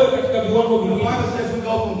anakuita wewe katika viwango The vingine. Bible says we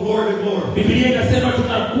go from glory to glory. Biblia inasema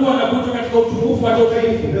tunakuwa na kutoka katika utukufu hata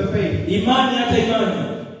utukufu. Imani hata imani.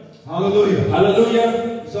 Hallelujah. Hallelujah.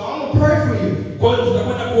 So I'm going to pray for you. Kwa hiyo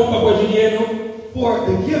tutakwenda kuomba kwa ajili yenu. For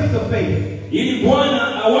the gift of faith. Ili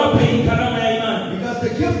Bwana awape karama ya imani. Because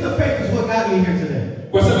the gift of faith is what got me here today.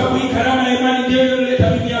 Kwa sababu hii karama ya imani ndio iliyoleta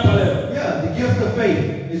mimi hapa leo. Yeah, the gift of faith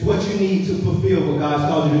is what you need to fulfill what God's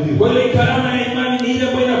called you to do. Kwa hiyo karama ya imani ni ile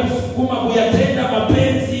ambayo inakusukuma kuyatenda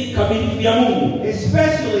mapenzi kamilifu ya Mungu.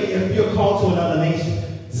 Especially if you're called to another nation.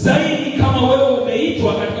 Zaidi kama wewe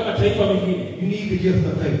umeitwa katika mataifa mengine. You need the gift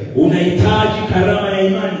of faith. Unahitaji karama ya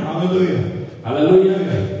imani. Hallelujah. Hallelujah.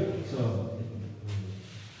 So,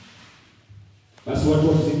 basi watu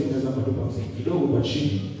wa muziki tunaweza kutupa muziki kidogo kwa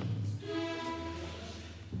chini.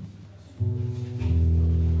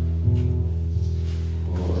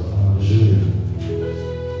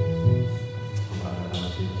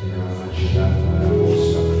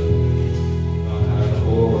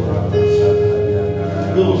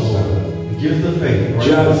 gift of faith.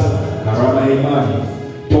 Jaza karama ya imani.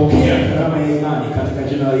 Pokea karama ya imani katika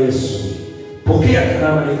jina la Yesu. Pokea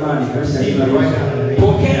karama ya imani katika jina la Yesu.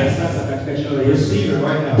 Pokea sasa katika jina la Yesu.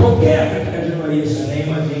 Pokea katika jina la Yesu.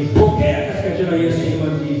 Pokea katika jina la Yesu.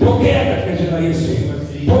 Pokea katika jina la Yesu.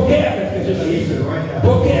 Pokea katika jina la Yesu.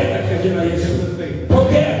 Pokea katika jina la Yesu.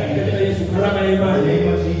 Pokea katika jina la Yesu karama ya imani.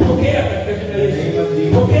 Pokea katika jina la Yesu.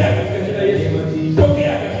 Pokea katika jina la Yesu.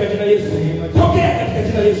 Pokea katika jina la Yesu. Pokea katika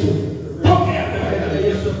jina la Yesu. Pokea katika jina la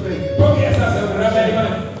Yesu. Pokea sasa karama ya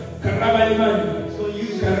imani. Karama ya imani.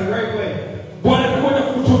 Bwana anakwenda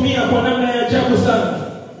kukutumia kwa namna ya ajabu sana.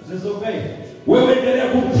 Wewe endelea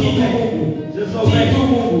kumtii Mungu. Tii tu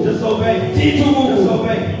Mungu. Tii tu Mungu.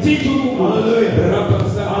 Tii tu Mungu. Hallelujah.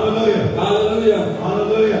 Hallelujah. Hallelujah.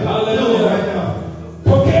 Hallelujah. Hallelujah.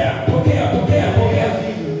 Pokea, pokea, pokea, pokea.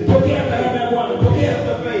 Pokea karama ya Bwana. Pokea.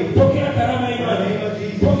 Pokea karama ya imani.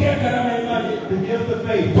 Pokea karama ya imani.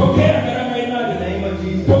 Pokea karama ya imani.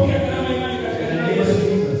 Pokea karama ya imani katika jina la Yesu.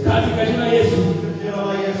 Katika jina la Yesu.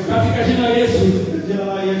 Katika jina la Yesu.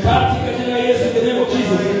 Katika jina la Yesu. In the name of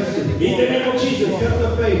Jesus. In the name of Jesus.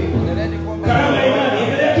 Karama ya imani.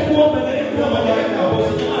 Endelea tu kuomba, endelea kuomba, endelea kuomba.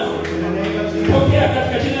 Usinyamaze. Pokea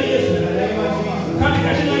katika jina la Yesu. Katika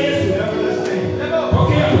jina la Yesu.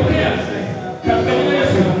 Pokea, pokea. Katika jina la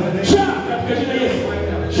Yesu. Shaa katika jina la Yesu.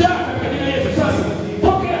 Shaa katika jina la Yesu. Sasa.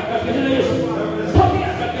 Pokea katika jina la Yesu. Pokea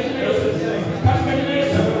katika jina la Yesu. Katika jina la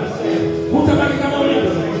Yesu. Hutabaki kama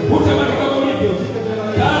ulivyo. Hutabaki kama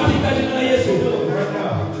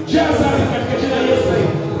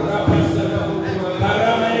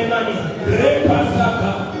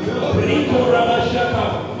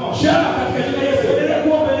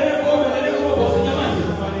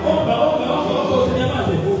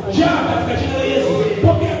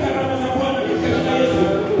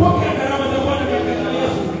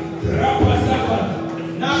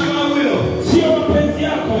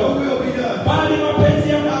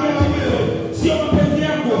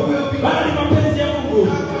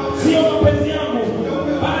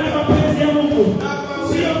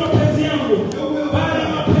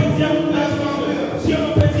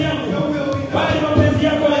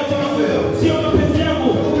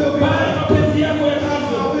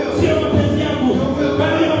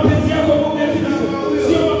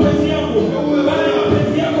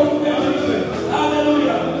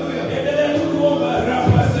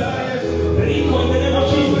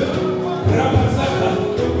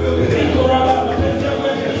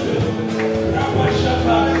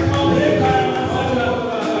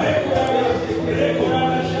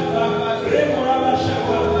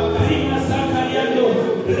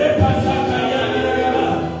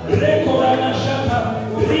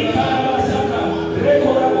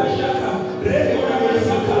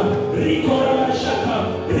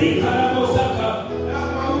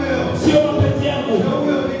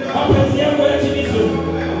mapenzi yako yatimizwe,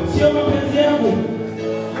 sio mapenzi yangu,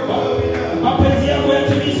 mapenzi yako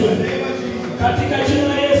yatimizwe katika jina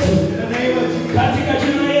la Yesu, katika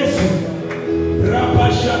jina la Yesu.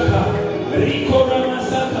 Rapashaka riko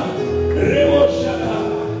ramasaka rewo shaka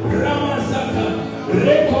ramasaka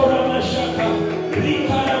reko ramashaka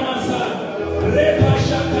rika ramasa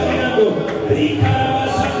repashaka yando rika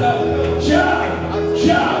ramasaka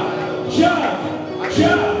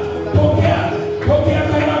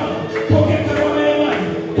pokea karama ya imani,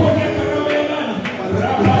 pokea karama ya imani.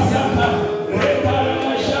 Rapasaka reka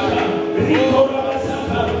ramashaka riko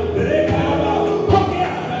ramasaka reka rama, pokea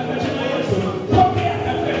katika jina la Yesu, pokea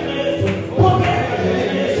katika jina la Yesu, pokea katika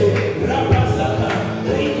jina la Yesu. Rapasaka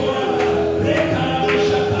riko rama reka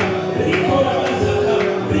ramashaka riko ramasaka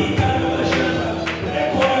rika ramashaka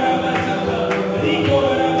reko ramasaka riko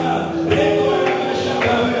rama reko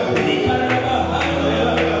ramashaka rika rama.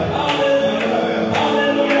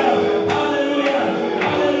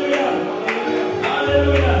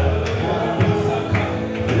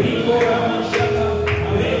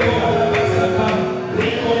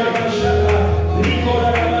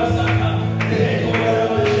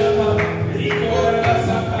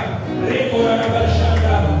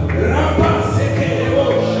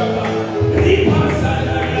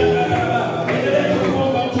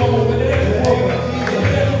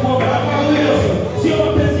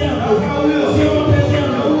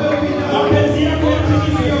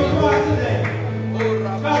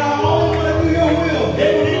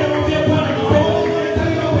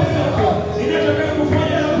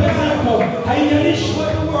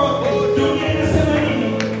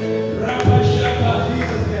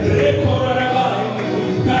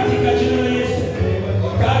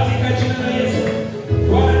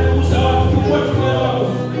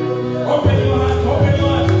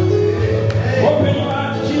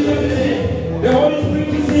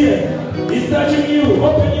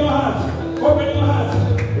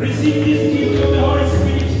 Receive this gift of the Holy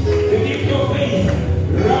Spirit, the gift of faith.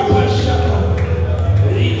 Rapashaka,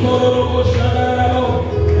 Rikororo Shakarabo,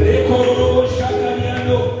 Rikororo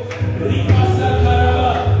Shakariano,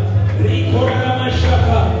 Ripasakaraba, Rikorama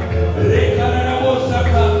Shaka, Rikarabo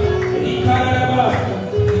Saka, Rikaraba,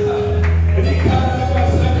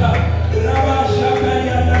 Rikarabasaka, Rabashaka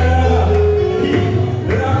Yanara,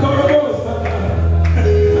 Rakorobo Saka,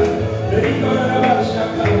 Rikoraba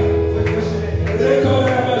Shaka.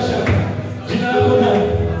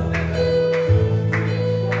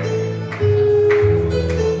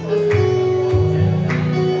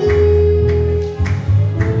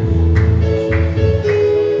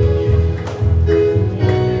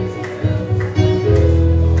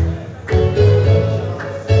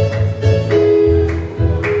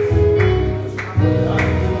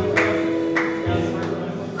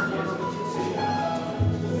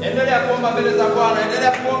 Endelea kuomba mbele za Bwana,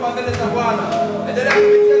 endelea kuomba mbele za Bwana, endelea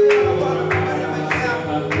kupitia jina la Bwana katika maisha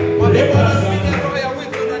yako. Mwambie Bwana kupitia roho ya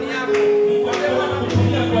wito ndani yako. Mwambie Bwana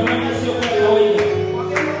kutumia kwa namna sio kwa kawaida.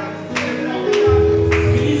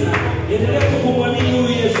 Sikiliza, endelea kumwamini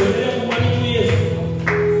huyu Yesu, endelea kumwamini huyu Yesu.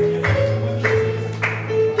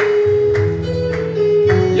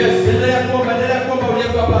 Yes, endelea kuomba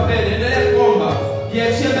ulieko hapa mbele, endelea kuomba.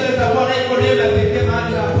 Jiachie mbele za Bwana, iko neema pekee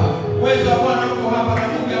mahali hapa. Uwezo wa Bwana uko hapa na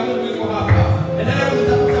nguvu ya Mungu iko hapa. Endelea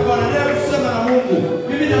kumtafuta Bwana, endelea kusema na Mungu.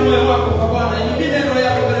 Mimi na moyo wako kwa Bwana, mimi neno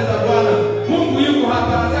yako mbele za Bwana. Mungu yuko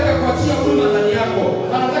hapa, anataka kuachia huduma ndani yako.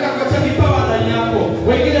 Anataka kuachia vipawa ndani yako.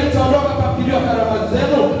 Wengine mtaondoka kwa kilio karama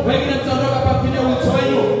zenu, wengine mtaondoka kwa kilio wito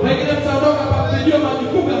wenu, wengine mtaondoka kwa kilio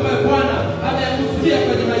majukumu ambayo Bwana ameyakusudia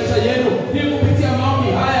kwenye maisha yenu. Ni kupitia maombi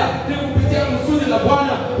haya, ni kupitia kusudi la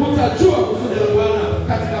Bwana, utajua kusudi la Bwana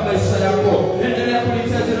katika maisha yako. Endelea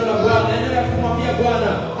kulitia jina la Bwana, endelea kumwambia Bwana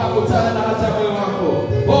akutane na haja moyo wako.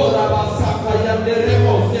 Bora basaka ya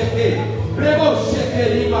nderemo seke, rebo sheke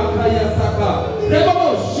lima kaya saka, rebo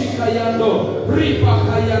shika yando, ripa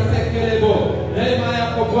kaya seke lebo. Neema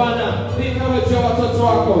yako Bwana ikawe juu ya watoto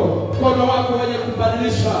wako, mkono wako wenye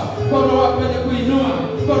kubadilisha, mkono wako wenye kuinua,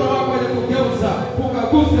 mkono wako wenye kugeuza,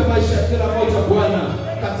 ukaguse maisha ya kila mmoja Bwana,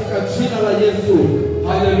 katika jina la Yesu.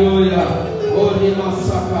 Haleluya. Ori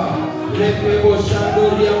masaka, rekebo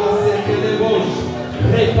shandoria masekelebosh,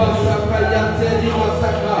 repasaka yanteri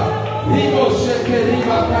masaka, ribo shekeri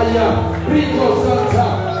makaya, ribo santa.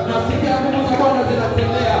 Nasikia nguvu za Bwana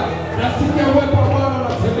zinatembea, nasikia uwepo wa Bwana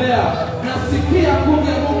unatembea, nasikia nguvu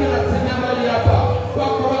ya Mungu inatembea mahali hapa.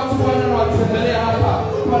 Wako watu Bwana wanatembelea hapa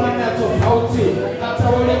kwa namna tofauti. Hata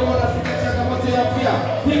wale wanasikia changamoto ya afya,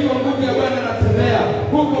 hiko nguvu ya Bwana inatembea.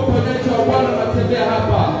 Huko uponyaji wa Bwana unatembea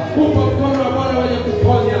hapa. Huko mkono wa Bwana wenye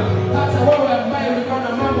kuponya. Hata wewe ambaye ulikuwa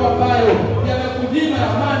na mambo ambayo yamekunyima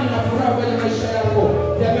amani na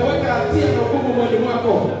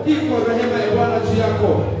iko rehema ya Bwana juu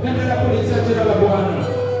yako. Endelea kulitia jina la Bwana.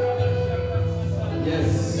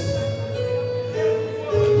 Yes.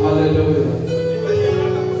 Hallelujah.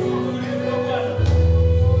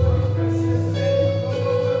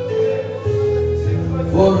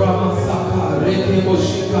 Ora masaka reke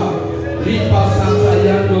moshika ripa santa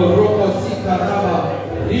yando roko sika raba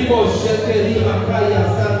ribo sheke rima kaya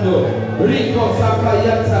sando riko saka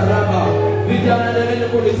yata raba. Vijana endelea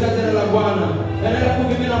kulitia jina la Bwana. Endelea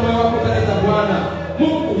kumimina moyo wako mbele za Bwana.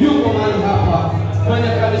 Mungu yuko mahali hapa.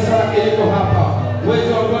 Mwenye kanisa lake yuko hapa.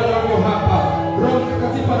 Uwezo wa Bwana wako hapa. Roho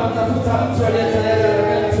Mtakatifu anamtafuta mtu aliye tayari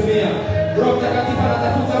atakayemtumia. Roho Mtakatifu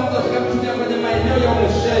anatafuta mtu atakayemtumia kwenye maeneo ya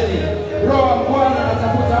umesheni. Roho wa Bwana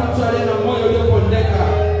anatafuta mtu aliye na moyo uliopondeka,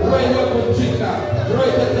 roho iliyopumzika, roho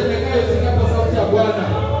itetemekayo isikiapo sauti ya Bwana.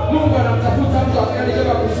 Mungu anamtafuta mtu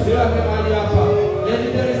atakayebeba kusudi lake mahali hapa. And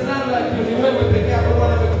there is none like you. Ni wewe peke yako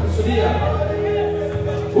Bwana amekukusudia.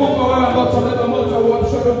 Huko wewe ambao